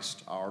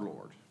Christ our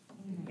Lord.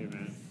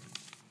 Amen.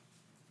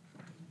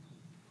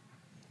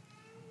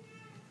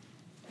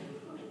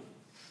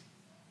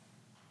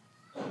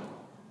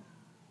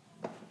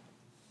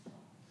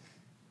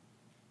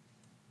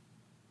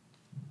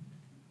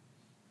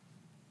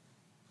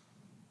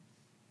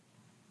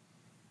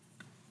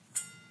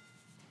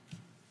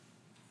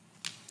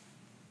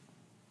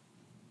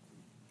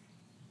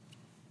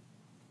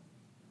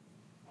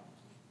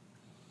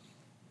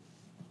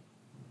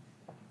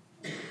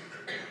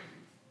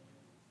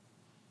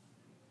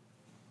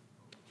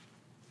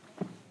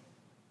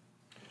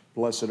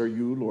 Blessed are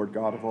you, Lord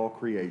God of all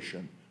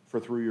creation, for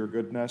through your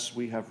goodness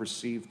we have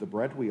received the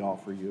bread we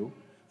offer you,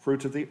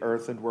 fruit of the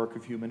earth and work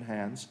of human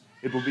hands.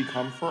 It will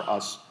become for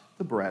us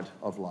the bread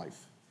of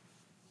life.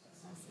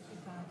 Blessed be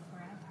God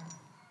forever.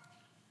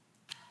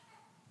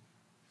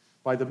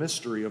 By the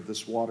mystery of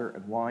this water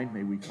and wine,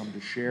 may we come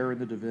to share in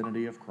the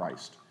divinity of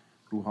Christ,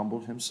 who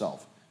humbled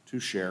himself to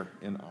share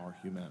in our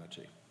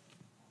humanity.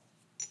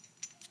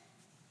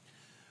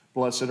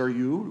 Blessed are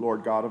you,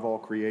 Lord God of all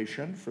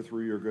creation, for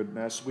through your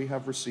goodness we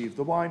have received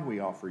the wine we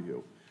offer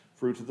you,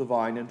 fruit of the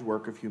vine and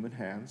work of human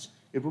hands.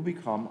 It will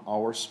become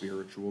our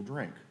spiritual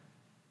drink.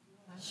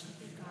 Blessed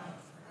be God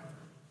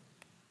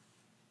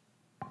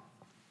forever.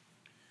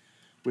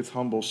 With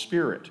humble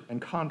spirit and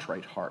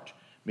contrite heart,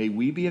 may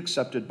we be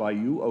accepted by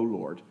you, O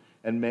Lord,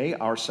 and may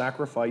our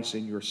sacrifice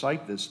in your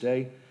sight this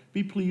day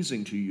be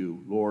pleasing to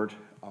you, Lord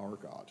our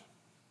God.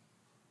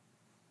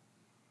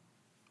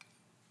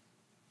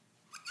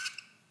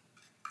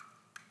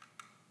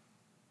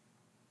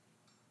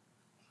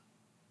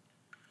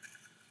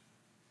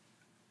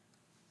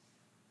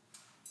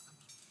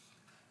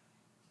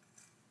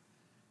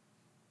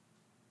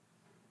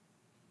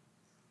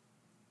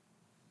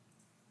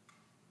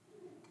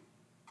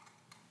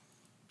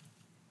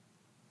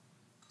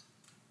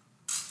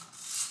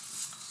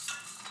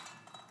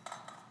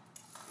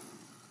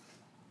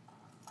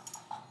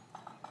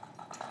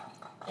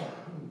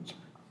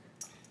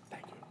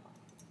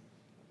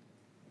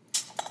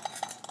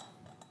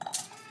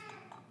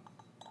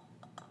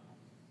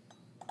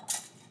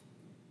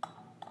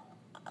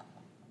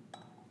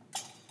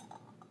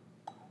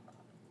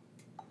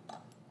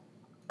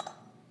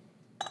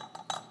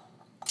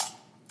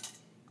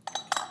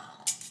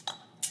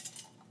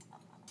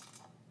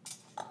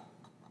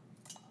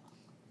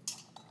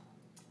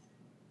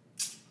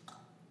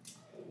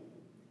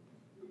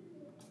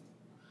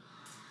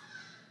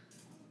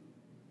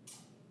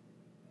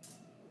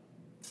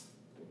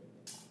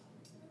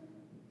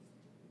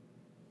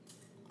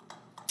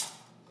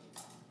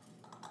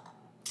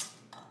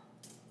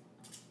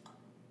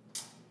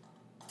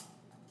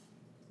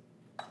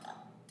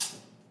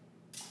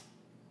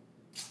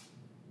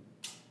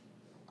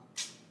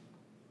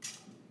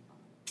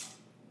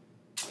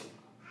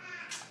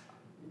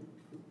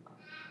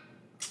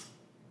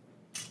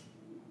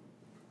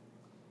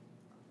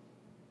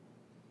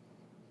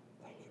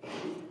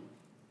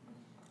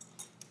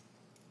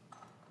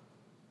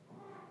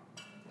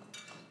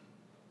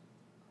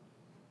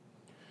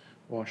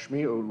 Wash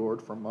me, O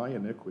Lord, from my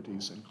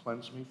iniquities, and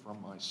cleanse me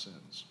from my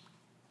sins.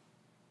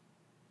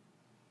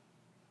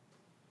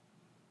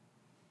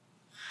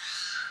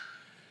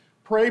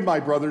 Pray,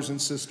 my brothers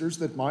and sisters,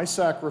 that my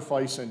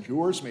sacrifice and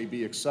yours may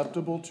be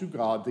acceptable to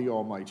God, the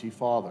Almighty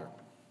Father.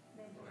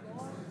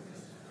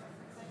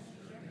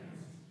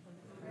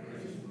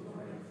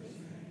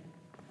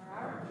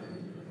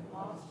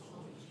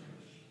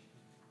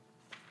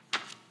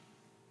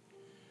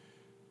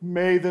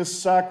 May this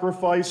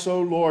sacrifice,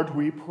 O Lord,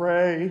 we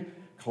pray,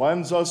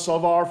 cleanse us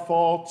of our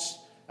faults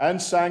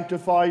and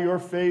sanctify your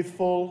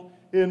faithful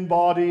in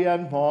body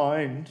and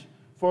mind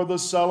for the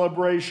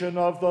celebration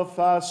of the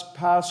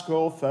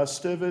Paschal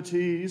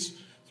festivities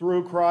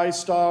through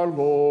Christ our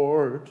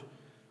Lord.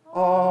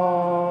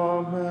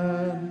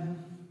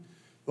 Amen.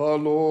 The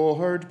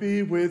Lord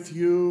be with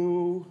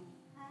you.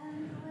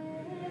 And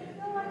with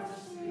your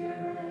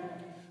spirit.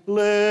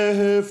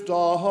 Lift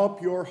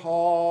up your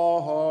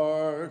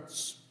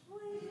hearts.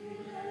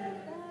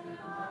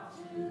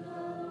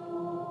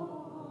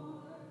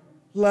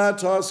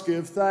 Let us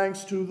give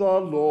thanks to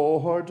the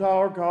Lord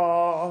our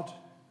God.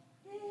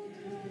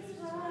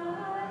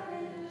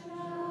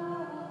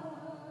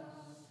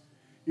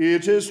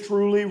 It is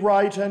truly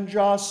right and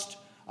just,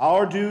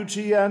 our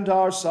duty and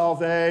our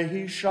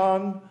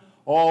salvation,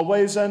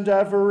 always and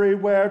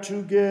everywhere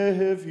to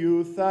give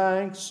you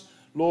thanks,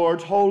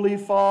 Lord, Holy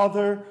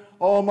Father,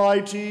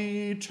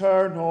 Almighty,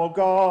 eternal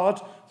God,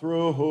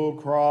 through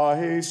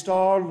Christ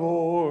our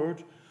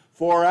Lord.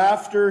 For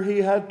after he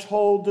had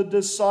told the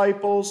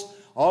disciples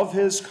of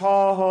his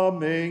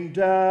coming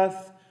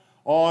death,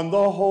 on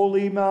the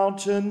holy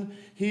mountain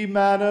he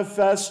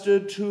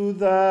manifested to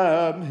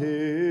them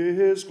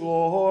his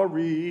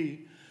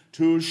glory,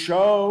 to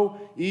show,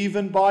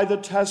 even by the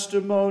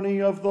testimony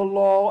of the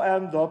law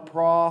and the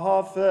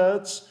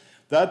prophets,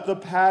 that the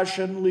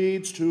passion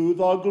leads to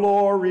the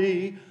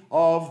glory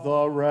of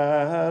the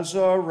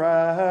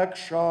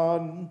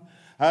resurrection.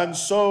 And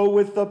so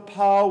with the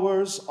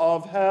powers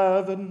of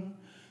heaven,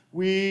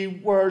 we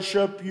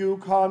worship you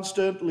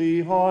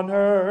constantly on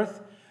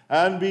earth,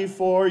 and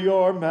before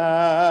your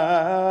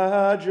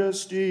majesty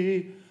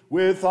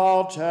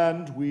without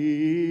end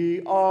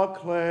we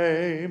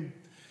acclaim.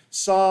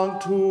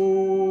 Sanctus,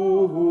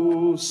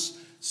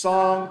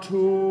 Sanctus,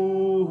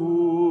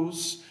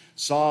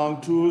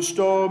 Sanctus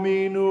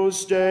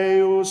Dominus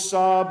Deus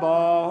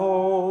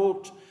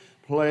Sabaoth,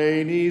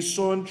 plenis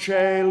sunt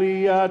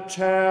caeli et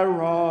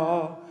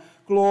terra,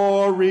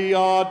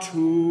 gloria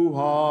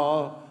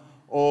tua,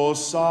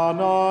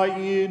 Hosanna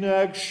in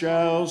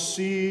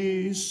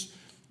excelsis,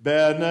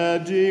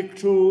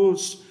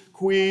 benedictus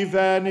qui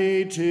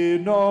venit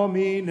in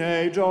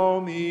nomine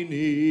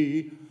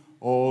Domini,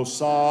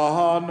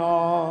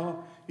 Hosanna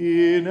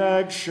in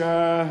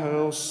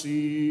excelsis.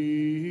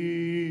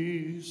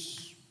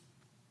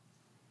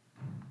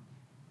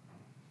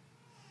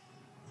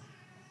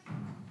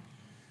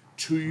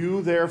 To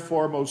you,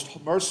 therefore,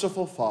 most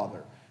merciful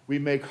Father, we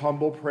make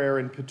humble prayer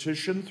and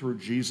petition through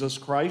Jesus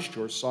Christ,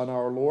 your Son,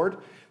 our Lord,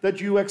 that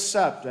you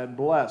accept and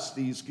bless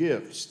these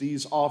gifts,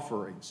 these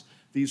offerings,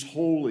 these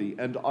holy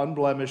and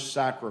unblemished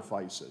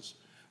sacrifices,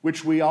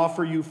 which we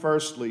offer you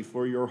firstly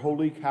for your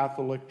holy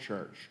Catholic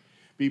Church.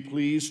 Be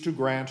pleased to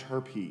grant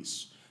her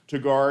peace, to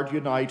guard,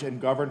 unite, and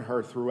govern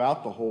her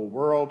throughout the whole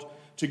world,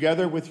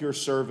 together with your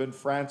servant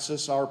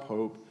Francis, our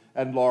Pope,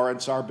 and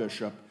Lawrence, our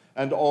Bishop,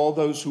 and all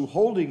those who,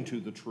 holding to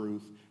the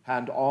truth,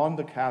 hand on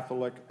the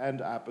Catholic and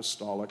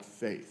Apostolic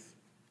faith.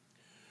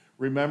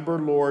 Remember,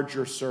 Lord,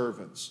 your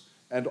servants,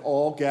 and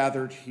all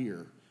gathered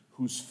here,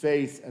 whose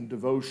faith and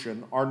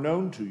devotion are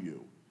known to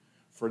you.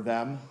 For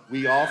them,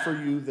 we offer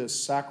you this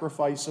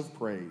sacrifice of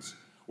praise,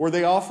 or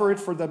they offer it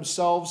for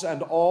themselves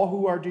and all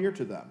who are dear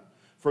to them,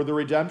 for the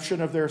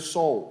redemption of their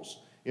souls,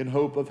 in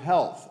hope of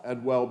health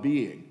and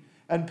well-being,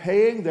 and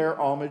paying their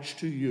homage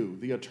to you,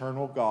 the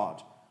eternal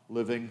God,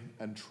 living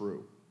and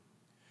true.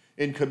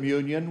 In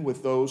communion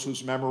with those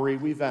whose memory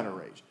we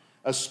venerate,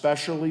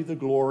 especially the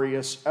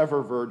glorious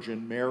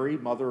ever-Virgin Mary,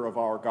 Mother of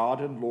our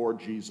God and Lord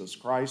Jesus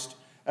Christ,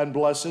 and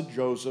blessed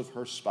Joseph,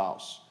 her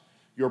spouse,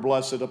 your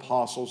blessed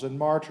apostles and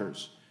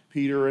martyrs,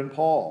 Peter and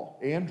Paul,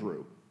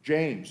 Andrew,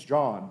 James,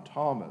 John,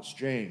 Thomas,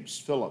 James,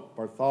 Philip,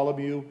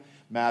 Bartholomew,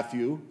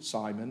 Matthew,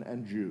 Simon,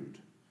 and Jude,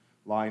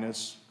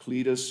 Linus,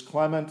 Cletus,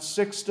 Clement,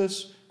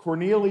 Sixtus,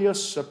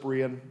 Cornelius,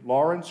 Cyprian,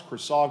 Lawrence,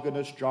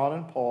 Chrysogonus, John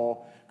and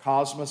Paul,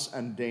 Cosmas,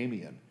 and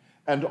Damian,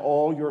 and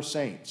all your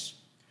saints.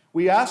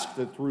 We ask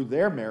that through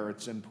their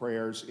merits and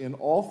prayers in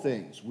all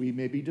things we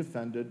may be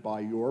defended by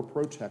your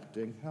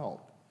protecting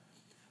help.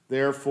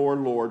 Therefore,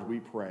 Lord, we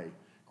pray,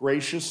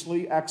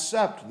 graciously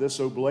accept this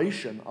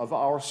oblation of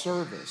our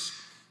service,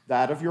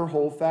 that of your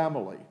whole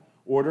family.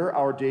 Order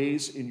our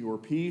days in your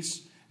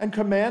peace, and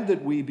command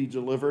that we be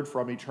delivered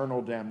from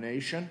eternal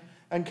damnation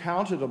and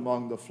counted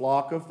among the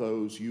flock of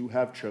those you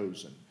have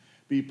chosen.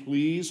 Be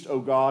pleased, O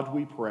God,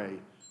 we pray,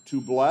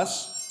 to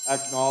bless,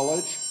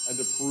 acknowledge, and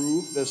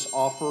approve this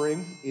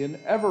offering in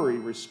every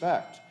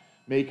respect,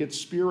 make it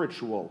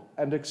spiritual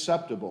and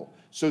acceptable,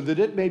 so that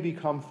it may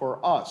become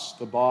for us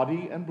the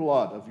body and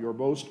blood of your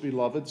most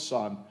beloved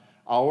Son,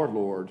 our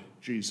Lord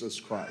Jesus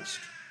Christ.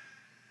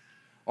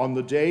 On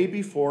the day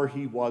before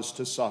he was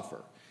to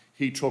suffer,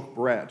 he took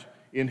bread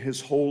in his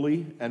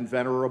holy and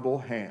venerable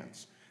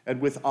hands, and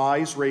with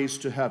eyes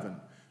raised to heaven,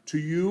 to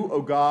you,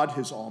 O God,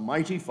 his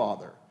almighty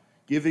Father,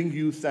 giving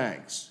you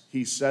thanks,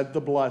 he said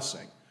the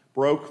blessing,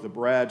 broke the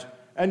bread,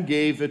 and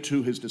gave it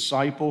to his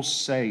disciples,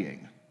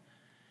 saying,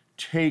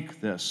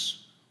 "Take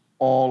this,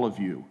 all of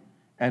you,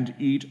 and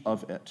eat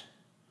of it,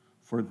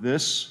 for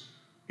this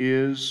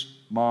is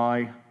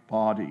my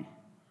body,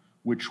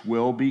 which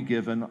will be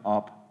given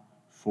up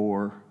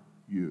for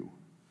you."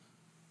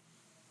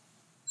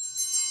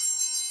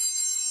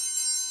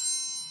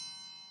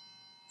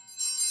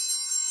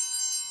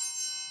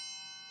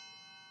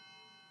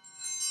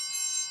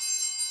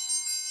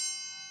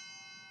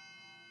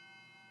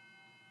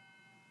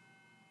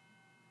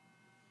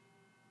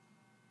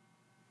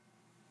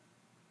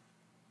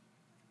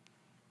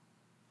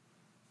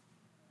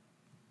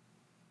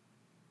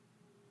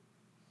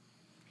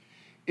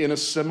 In a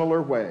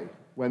similar way,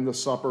 when the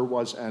supper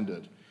was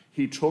ended,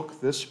 he took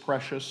this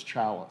precious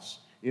chalice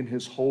in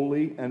his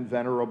holy and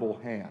venerable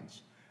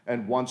hands,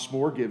 and once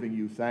more giving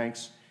you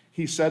thanks,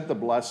 he said the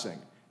blessing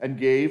and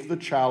gave the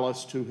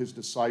chalice to his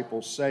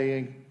disciples,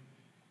 saying,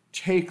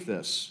 "Take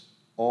this,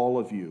 all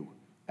of you,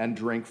 and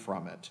drink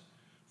from it,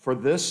 for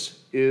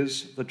this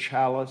is the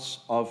chalice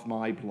of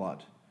my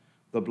blood,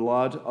 the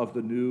blood of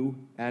the new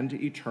and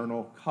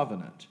eternal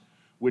covenant,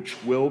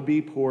 which will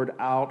be poured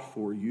out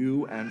for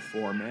you and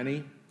for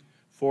many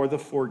for the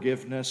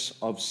forgiveness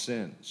of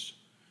sins.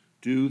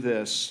 Do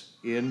this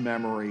in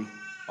memory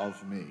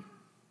of me."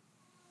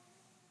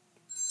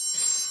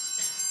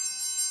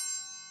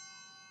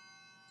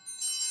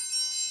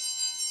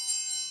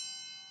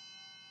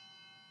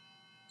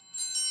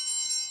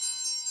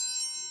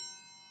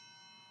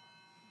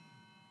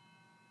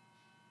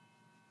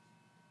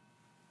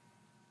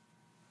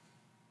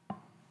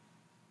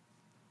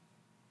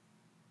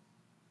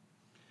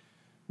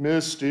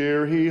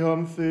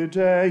 Mysterium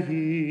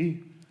Fidei,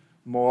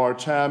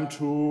 mortem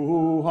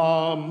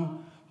tuam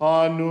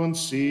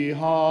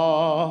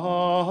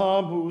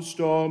annunciamus,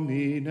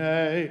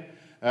 Domine,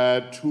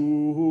 et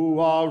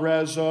tua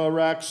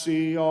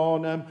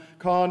resurrectionem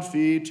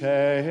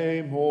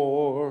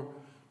confitemur,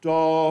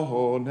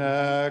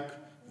 donec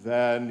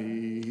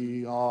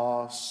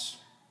venias.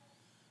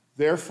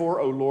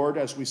 Therefore, O Lord,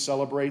 as we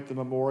celebrate the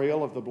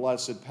memorial of the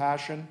Blessed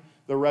Passion,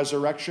 the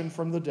resurrection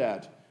from the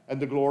dead,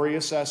 and the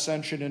glorious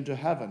ascension into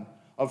heaven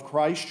of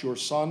Christ, your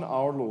Son,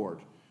 our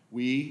Lord,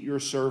 we, your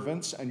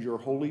servants and your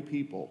holy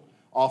people,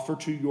 offer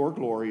to your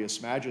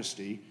glorious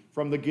majesty,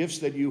 from the gifts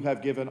that you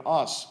have given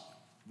us,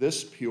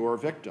 this pure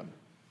victim,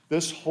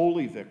 this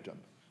holy victim,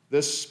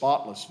 this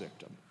spotless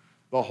victim,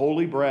 the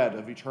holy bread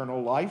of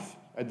eternal life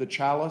and the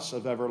chalice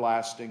of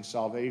everlasting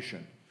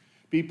salvation.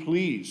 Be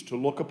pleased to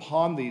look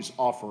upon these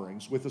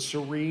offerings with a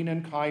serene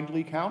and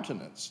kindly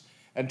countenance,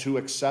 and to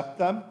accept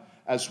them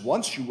as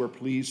once you were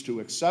pleased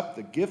to accept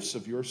the gifts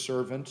of your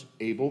servant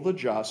Abel the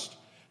just,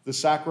 the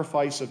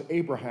sacrifice of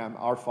Abraham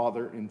our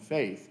father in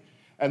faith,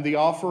 and the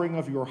offering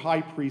of your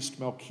high priest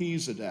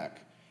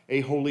Melchizedek,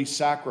 a holy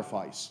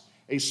sacrifice,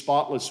 a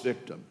spotless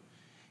victim.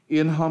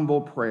 In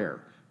humble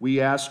prayer, we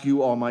ask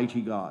you,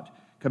 Almighty God,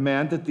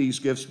 command that these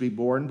gifts be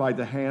borne by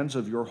the hands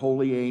of your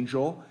holy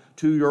angel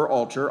to your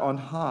altar on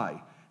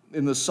high,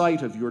 in the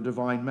sight of your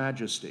divine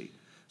majesty,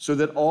 so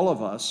that all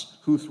of us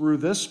who through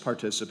this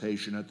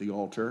participation at the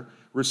altar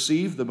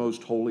receive the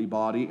most holy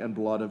body and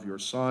blood of your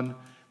Son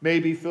may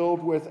be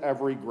filled with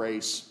every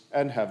grace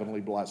and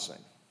heavenly blessing.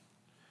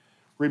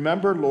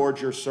 Remember,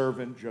 Lord, your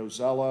servant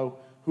Josello,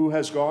 who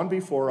has gone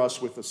before us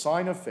with the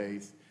sign of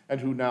faith and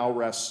who now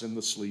rests in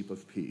the sleep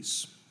of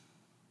peace.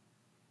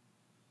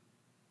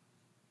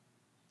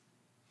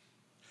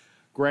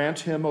 Grant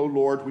him, O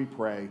Lord, we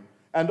pray,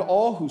 and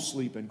all who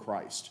sleep in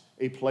Christ,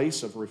 a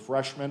place of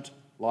refreshment,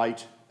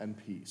 light, and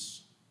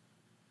peace.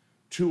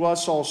 To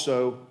us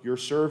also, your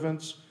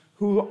servants,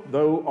 who,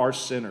 though are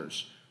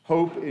sinners,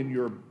 hope in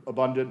your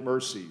abundant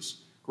mercies,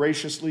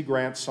 graciously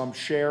grant some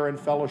share and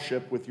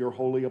fellowship with your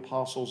holy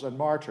apostles and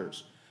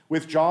martyrs,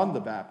 with John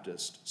the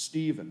Baptist,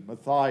 Stephen,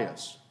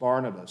 Matthias,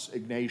 Barnabas,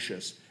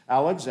 Ignatius,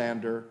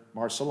 Alexander,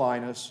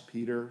 Marcellinus,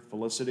 Peter,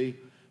 Felicity,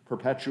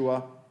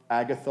 Perpetua,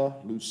 Agatha,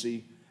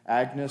 Lucy,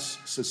 Agnes,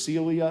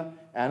 Cecilia,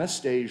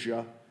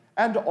 Anastasia,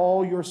 and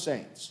all your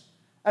saints.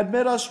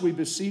 Admit us, we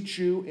beseech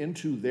you,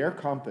 into their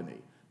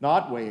company,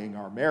 not weighing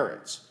our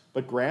merits,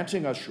 but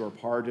granting us your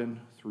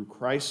pardon through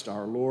Christ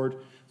our Lord,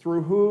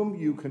 through whom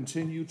you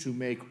continue to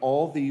make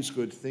all these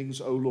good things,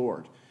 O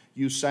Lord.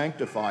 You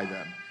sanctify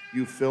them,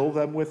 you fill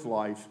them with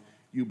life,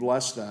 you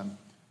bless them,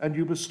 and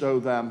you bestow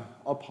them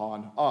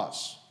upon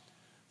us.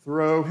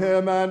 Through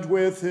him and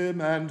with him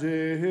and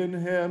in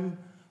him,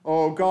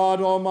 O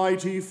God,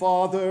 Almighty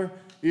Father,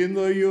 in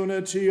the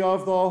unity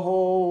of the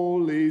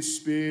Holy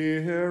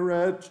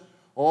Spirit,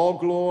 all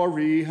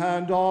glory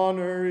and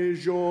honor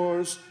is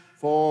yours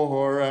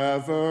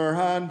forever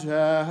and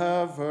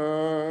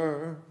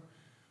ever.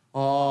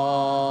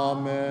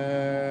 Amen.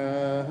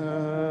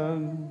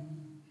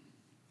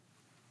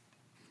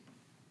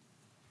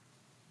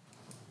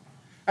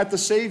 At the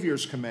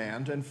Savior's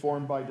command,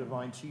 informed by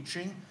divine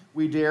teaching,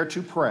 we dare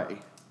to pray,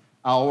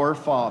 Our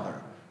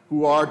Father,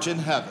 who art in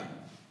heaven,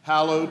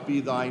 hallowed be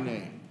thy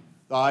name.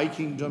 Thy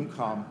kingdom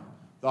come,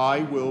 thy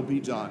will be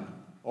done,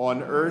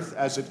 on earth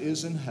as it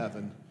is in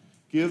heaven.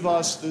 Give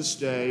us this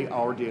day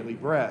our daily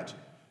bread,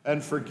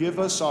 and forgive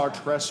us our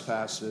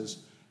trespasses,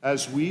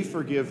 as we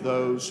forgive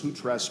those who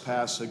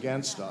trespass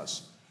against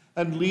us.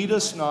 And lead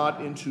us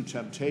not into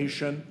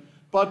temptation,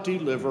 but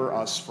deliver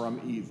us from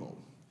evil.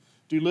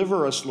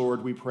 Deliver us,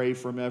 Lord, we pray,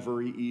 from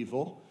every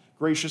evil.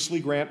 Graciously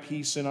grant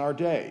peace in our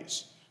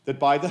days, that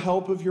by the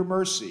help of your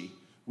mercy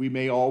we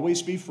may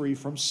always be free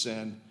from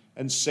sin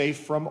and safe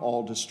from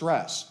all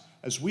distress,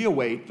 as we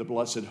await the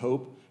blessed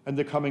hope and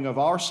the coming of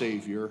our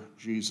Savior,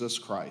 Jesus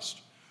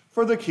Christ.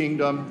 For the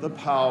kingdom, the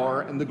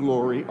power, and the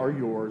glory are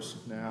yours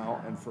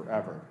now and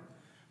forever.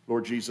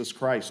 Lord Jesus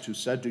Christ, who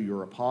said to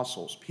your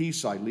apostles,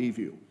 Peace I leave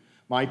you,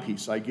 my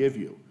peace I give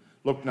you,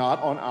 look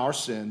not on our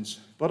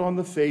sins, but on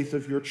the faith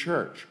of your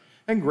church,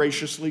 and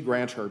graciously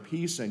grant her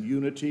peace and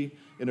unity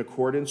in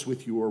accordance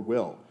with your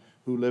will,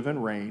 who live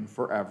and reign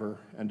forever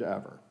and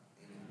ever.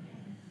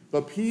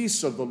 The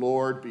peace of the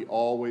Lord be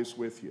always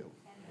with you.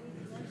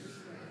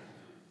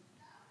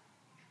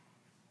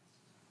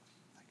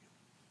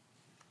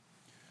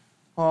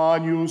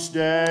 Agnus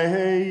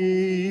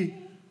Dei,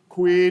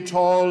 qui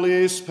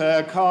tollis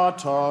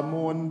peccata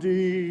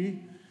mundi,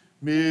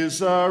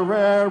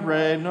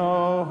 miserere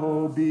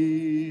nobis.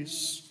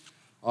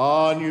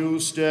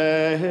 Agnus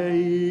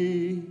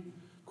Dei,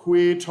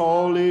 qui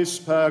tollis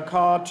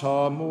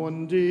peccata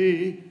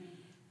mundi,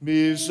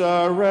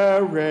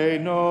 miserere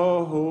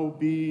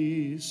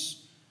nobis.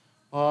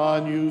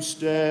 Agnus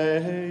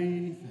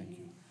Dei,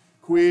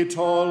 qui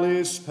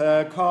tollis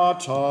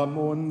peccata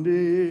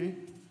mundi,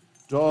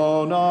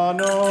 dona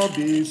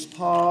nobis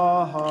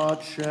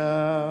pacem.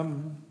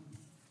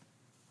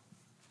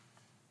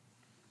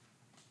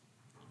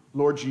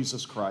 Lord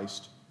Jesus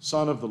Christ,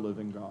 Son of the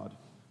living God,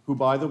 who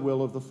by the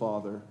will of the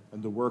Father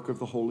and the work of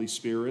the Holy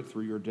Spirit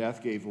through your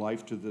death gave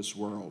life to this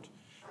world,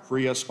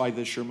 free us by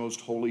this your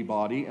most holy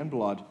body and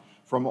blood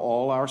from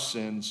all our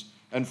sins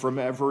and from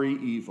every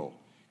evil.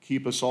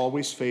 Keep us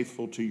always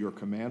faithful to your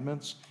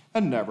commandments,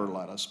 and never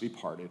let us be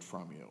parted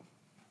from you.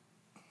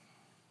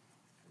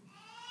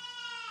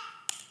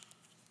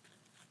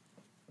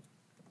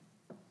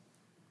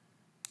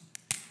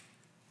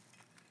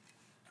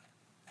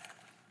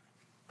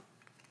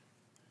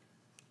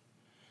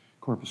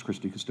 Corpus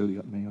Christi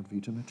Custodiat mea ad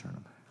vitam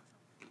aeternam.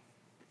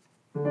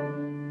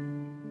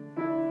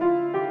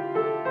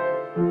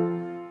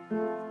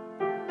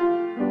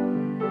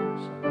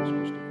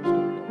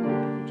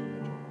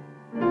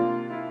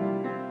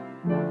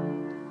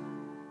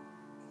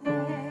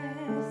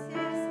 This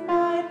is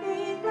my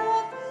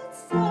beloved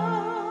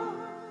Son,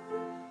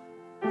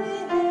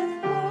 with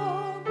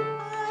whom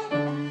I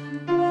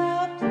am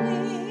well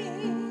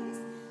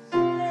pleased.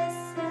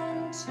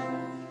 Listen to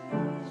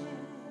him.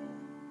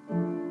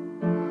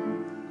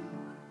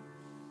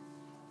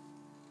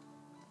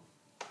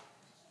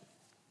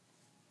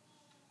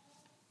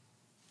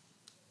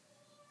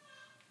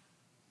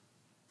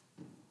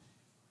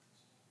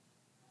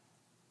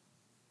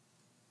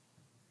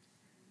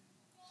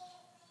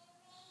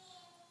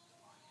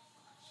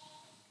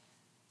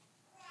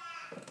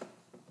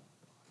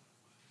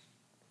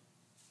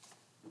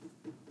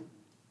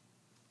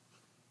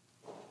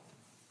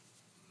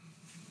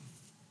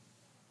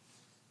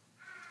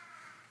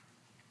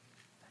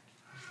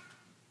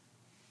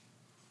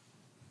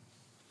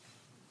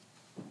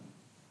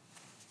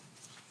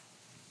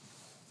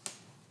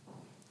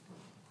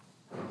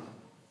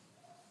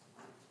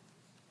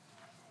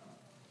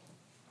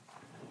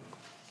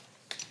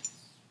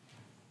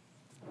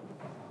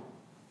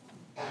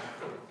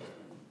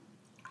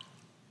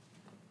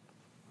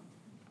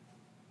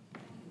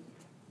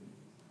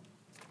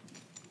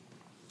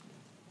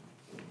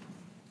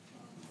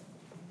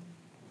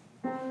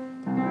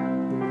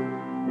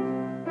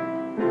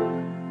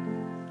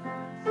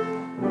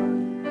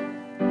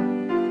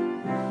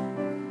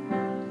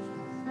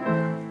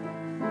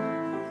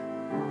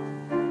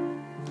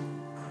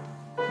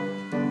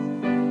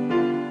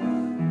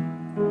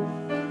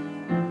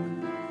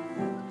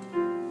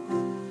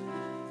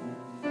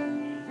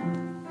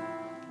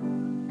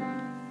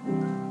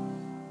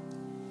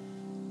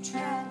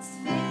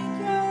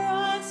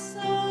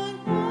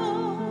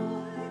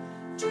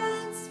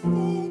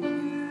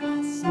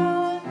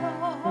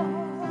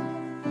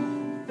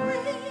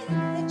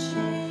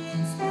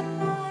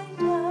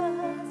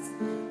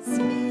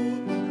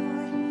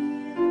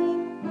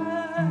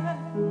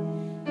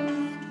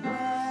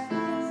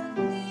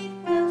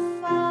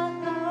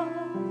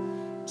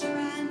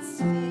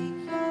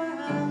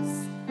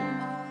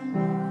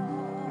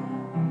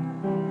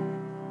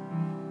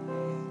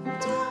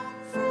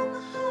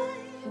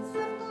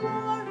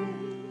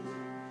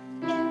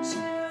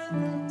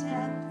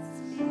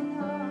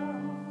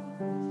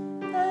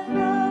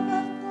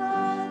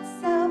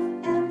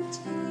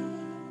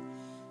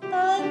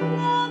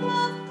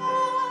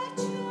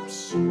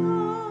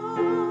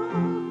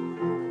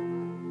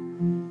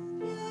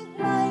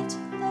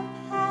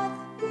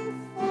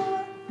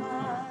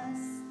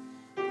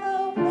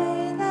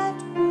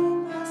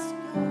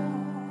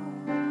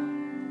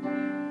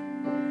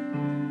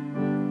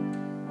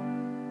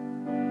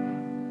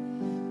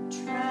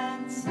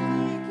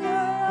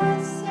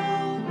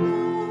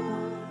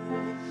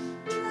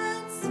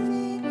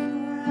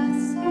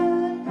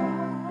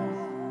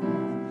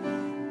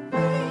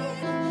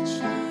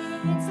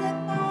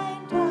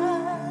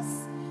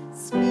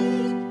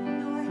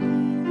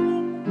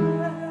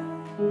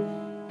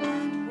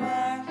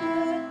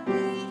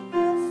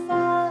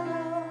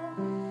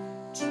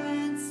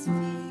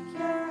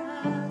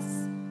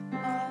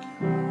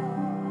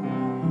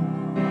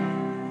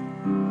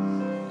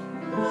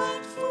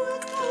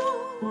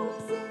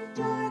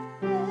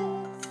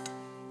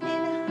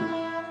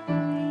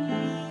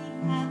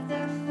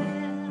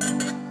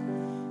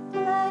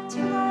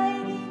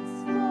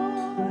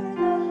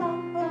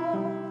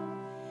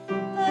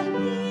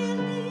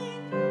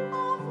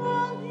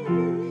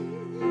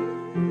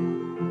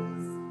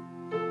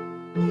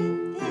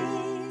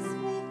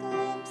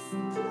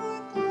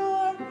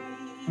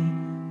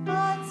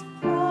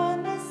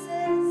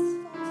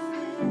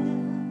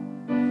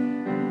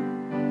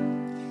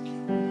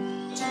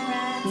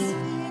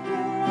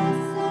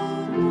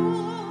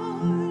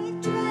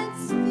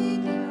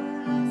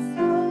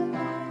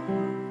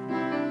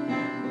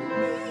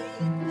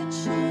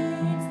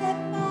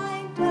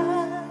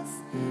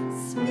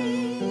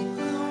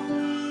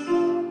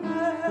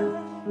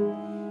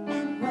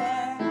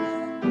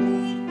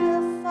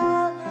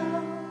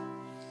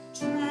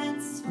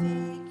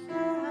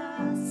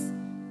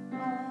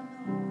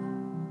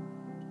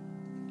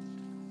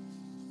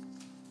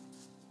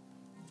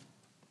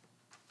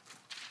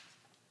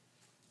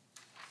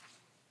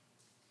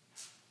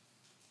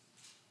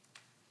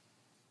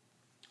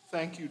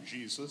 Thank you,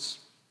 Jesus.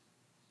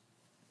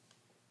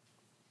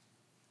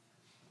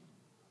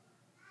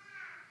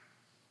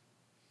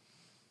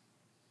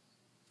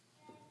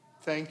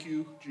 Thank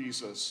you,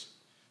 Jesus,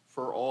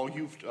 for all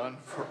you've done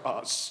for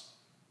us.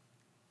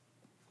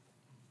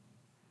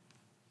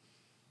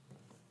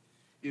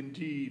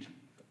 Indeed,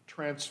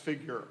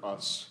 transfigure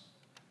us,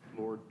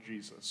 Lord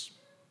Jesus.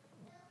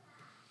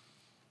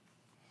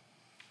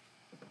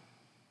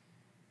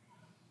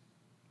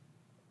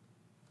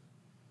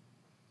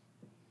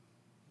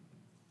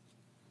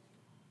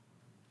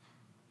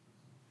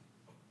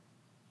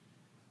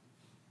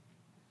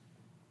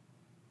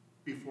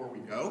 Before we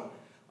go,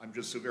 I'm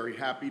just so very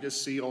happy to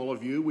see all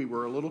of you. We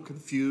were a little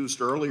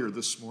confused earlier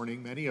this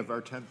morning. Many of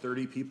our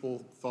 10:30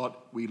 people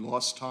thought we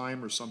lost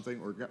time or something,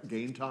 or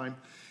gained time,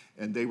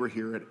 and they were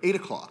here at 8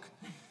 o'clock.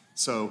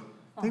 So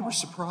they were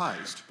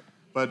surprised.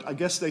 But I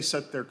guess they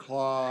set their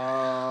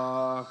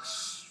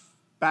clocks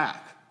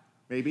back.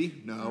 Maybe?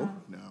 No.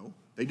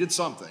 They did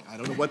something. I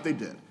don't know what they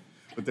did,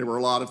 but there were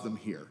a lot of them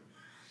here.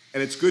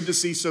 And it's good to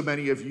see so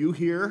many of you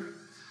here.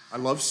 I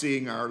love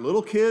seeing our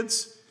little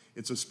kids.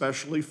 It's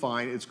especially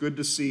fine. It's good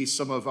to see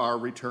some of our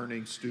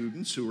returning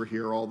students who are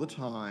here all the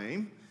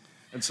time,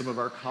 and some of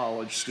our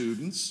college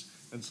students,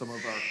 and some of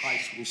our high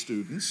school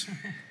students.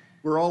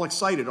 We're all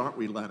excited, aren't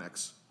we,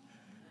 Lennox?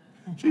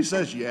 She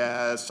says,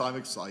 yes, I'm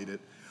excited.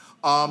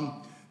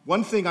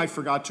 One thing I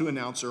forgot to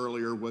announce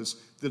earlier was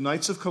the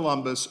Knights of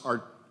Columbus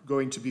are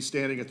going to be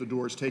standing at the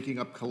doors taking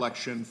up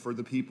collection for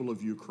the people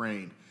of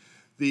Ukraine.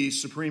 The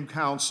Supreme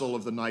Council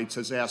of the Knights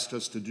has asked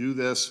us to do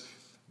this.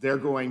 They're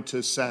going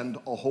to send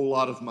a whole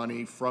lot of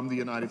money from the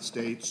United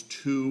States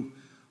to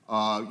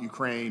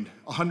Ukraine.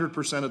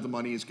 100% of the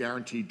money is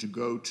guaranteed to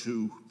go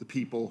to the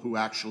people who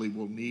actually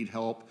will need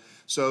help.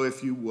 So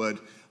if you would,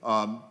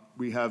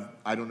 we have,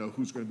 I don't know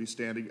who's going to be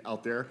standing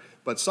out there,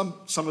 but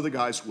some of the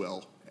guys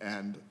will,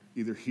 and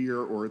either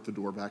here or at the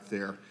door back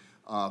there,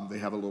 they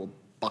have a little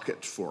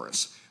bucket for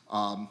us.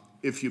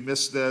 If you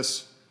miss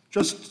this,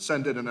 just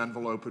send it an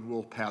envelope and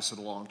we'll pass it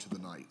along to the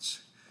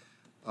Knights.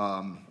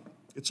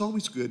 It's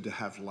always good to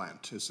have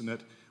Lent, isn't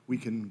it? We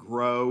can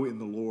grow in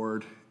the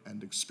Lord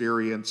and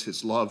experience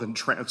his love and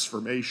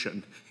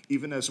transformation,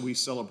 even as we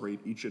celebrate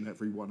each and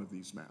every one of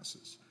these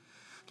Masses.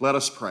 Let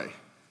us pray.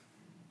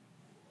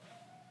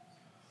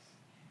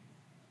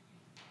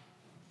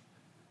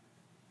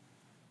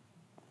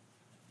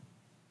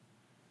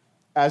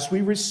 As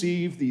we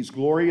receive these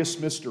glorious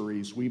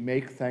mysteries, we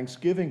make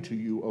thanksgiving to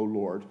you, O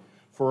Lord,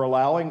 for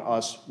allowing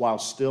us, while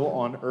still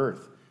on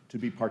earth, to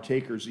be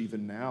partakers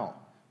even now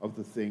of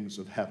the things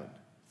of heaven,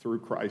 through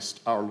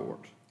Christ our Lord.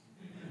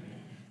 Amen.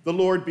 The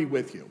Lord be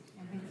with you.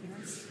 And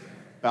with you.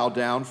 Bow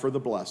down for the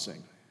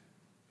blessing.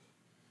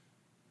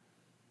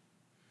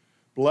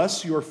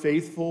 Bless your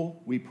faithful,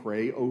 we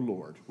pray, O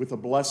Lord, with a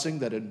blessing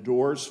that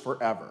endures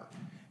forever,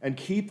 and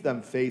keep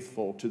them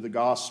faithful to the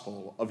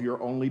gospel of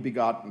your only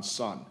begotten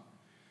Son,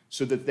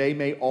 so that they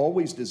may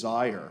always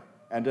desire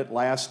and at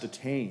last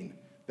attain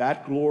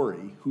that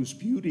glory whose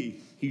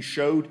beauty he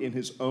showed in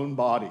his own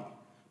body,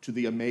 to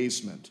the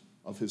amazement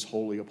of his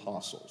holy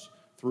apostles,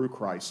 through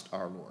Christ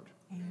our Lord.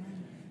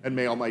 Amen. And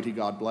may Almighty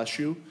God bless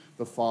you,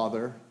 the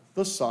Father,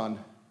 the Son,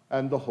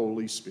 and the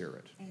Holy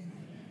Spirit. Amen.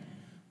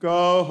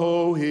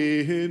 Go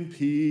in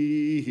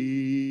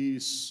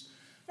peace.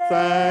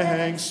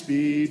 Thanks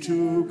be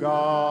to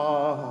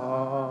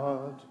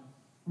God.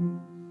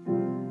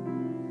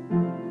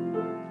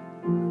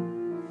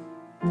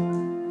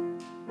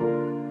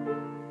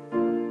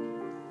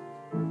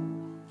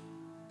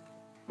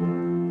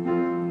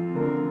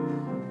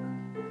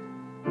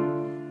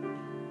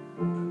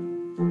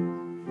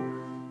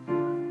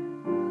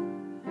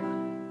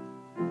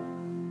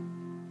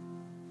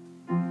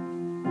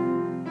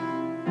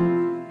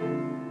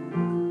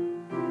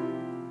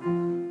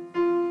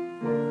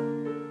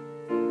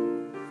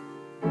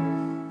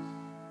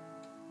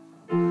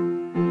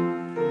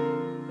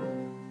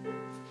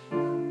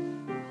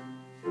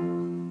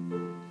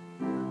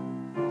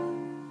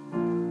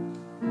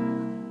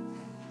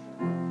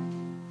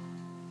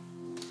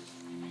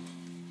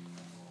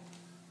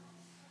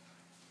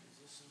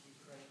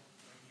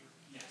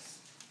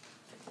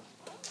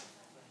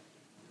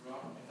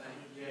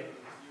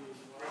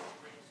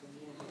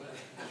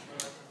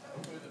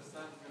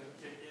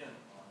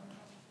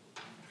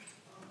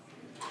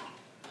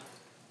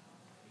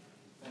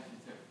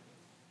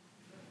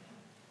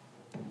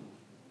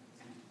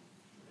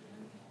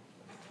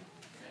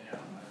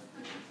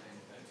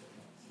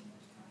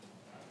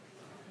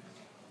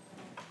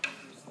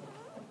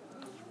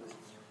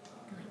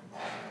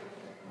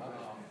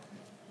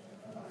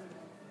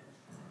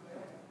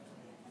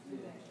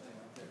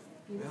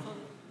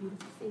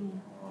 Beautiful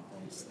singing. Oh,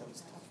 thanks. That was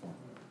a tough one.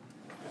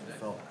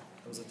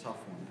 It was a tough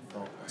one. I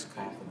felt less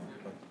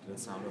confident, but did it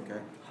sound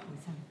okay? Oh, you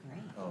sound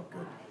great. Oh,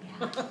 good. Yeah.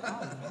 Oh,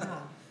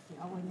 yeah. You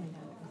always end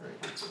up.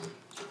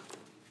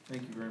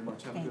 Thank you very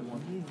much. Have a Thank good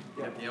one. you.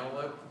 Got the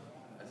envelope?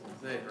 I was gonna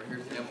say, right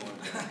here's the envelope.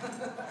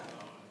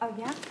 Oh,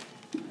 yeah?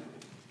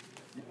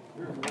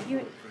 Are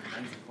you,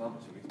 Nice clump,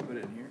 so we can put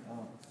it in here.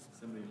 Oh,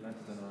 Somebody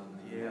left it on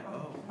the. Yeah,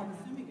 oh, I'm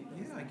assuming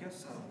it. Yeah, I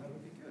guess so. That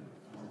would be good.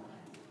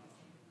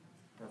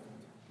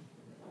 Perfect.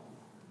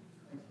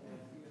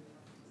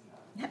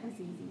 That was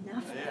easy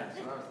enough. Yeah, that's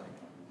what I was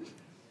thinking.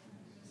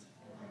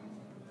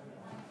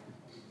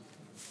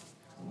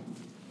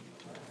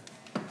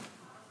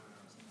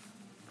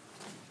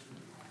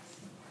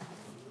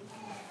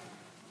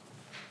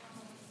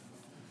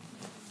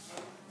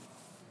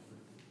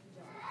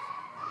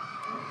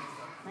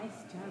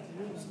 Nice job,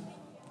 reading.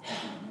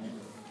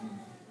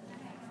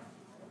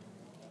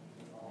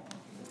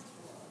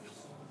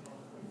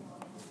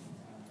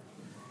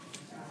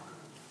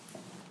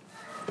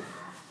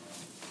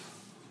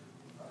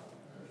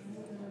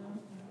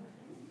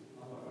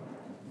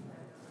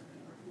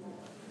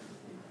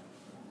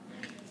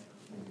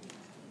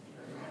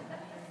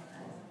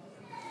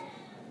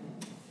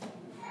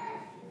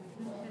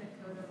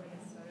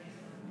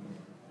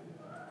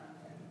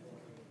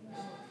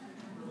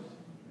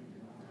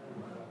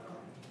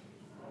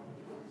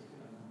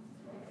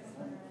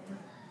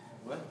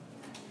 What?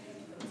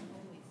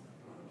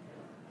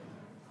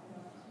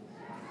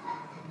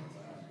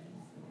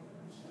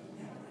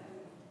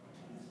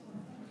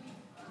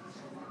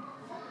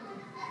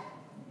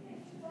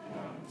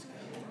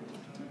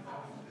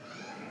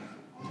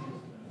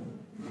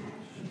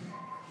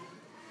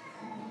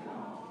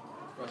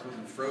 Surprised it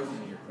wasn't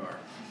frozen in your car.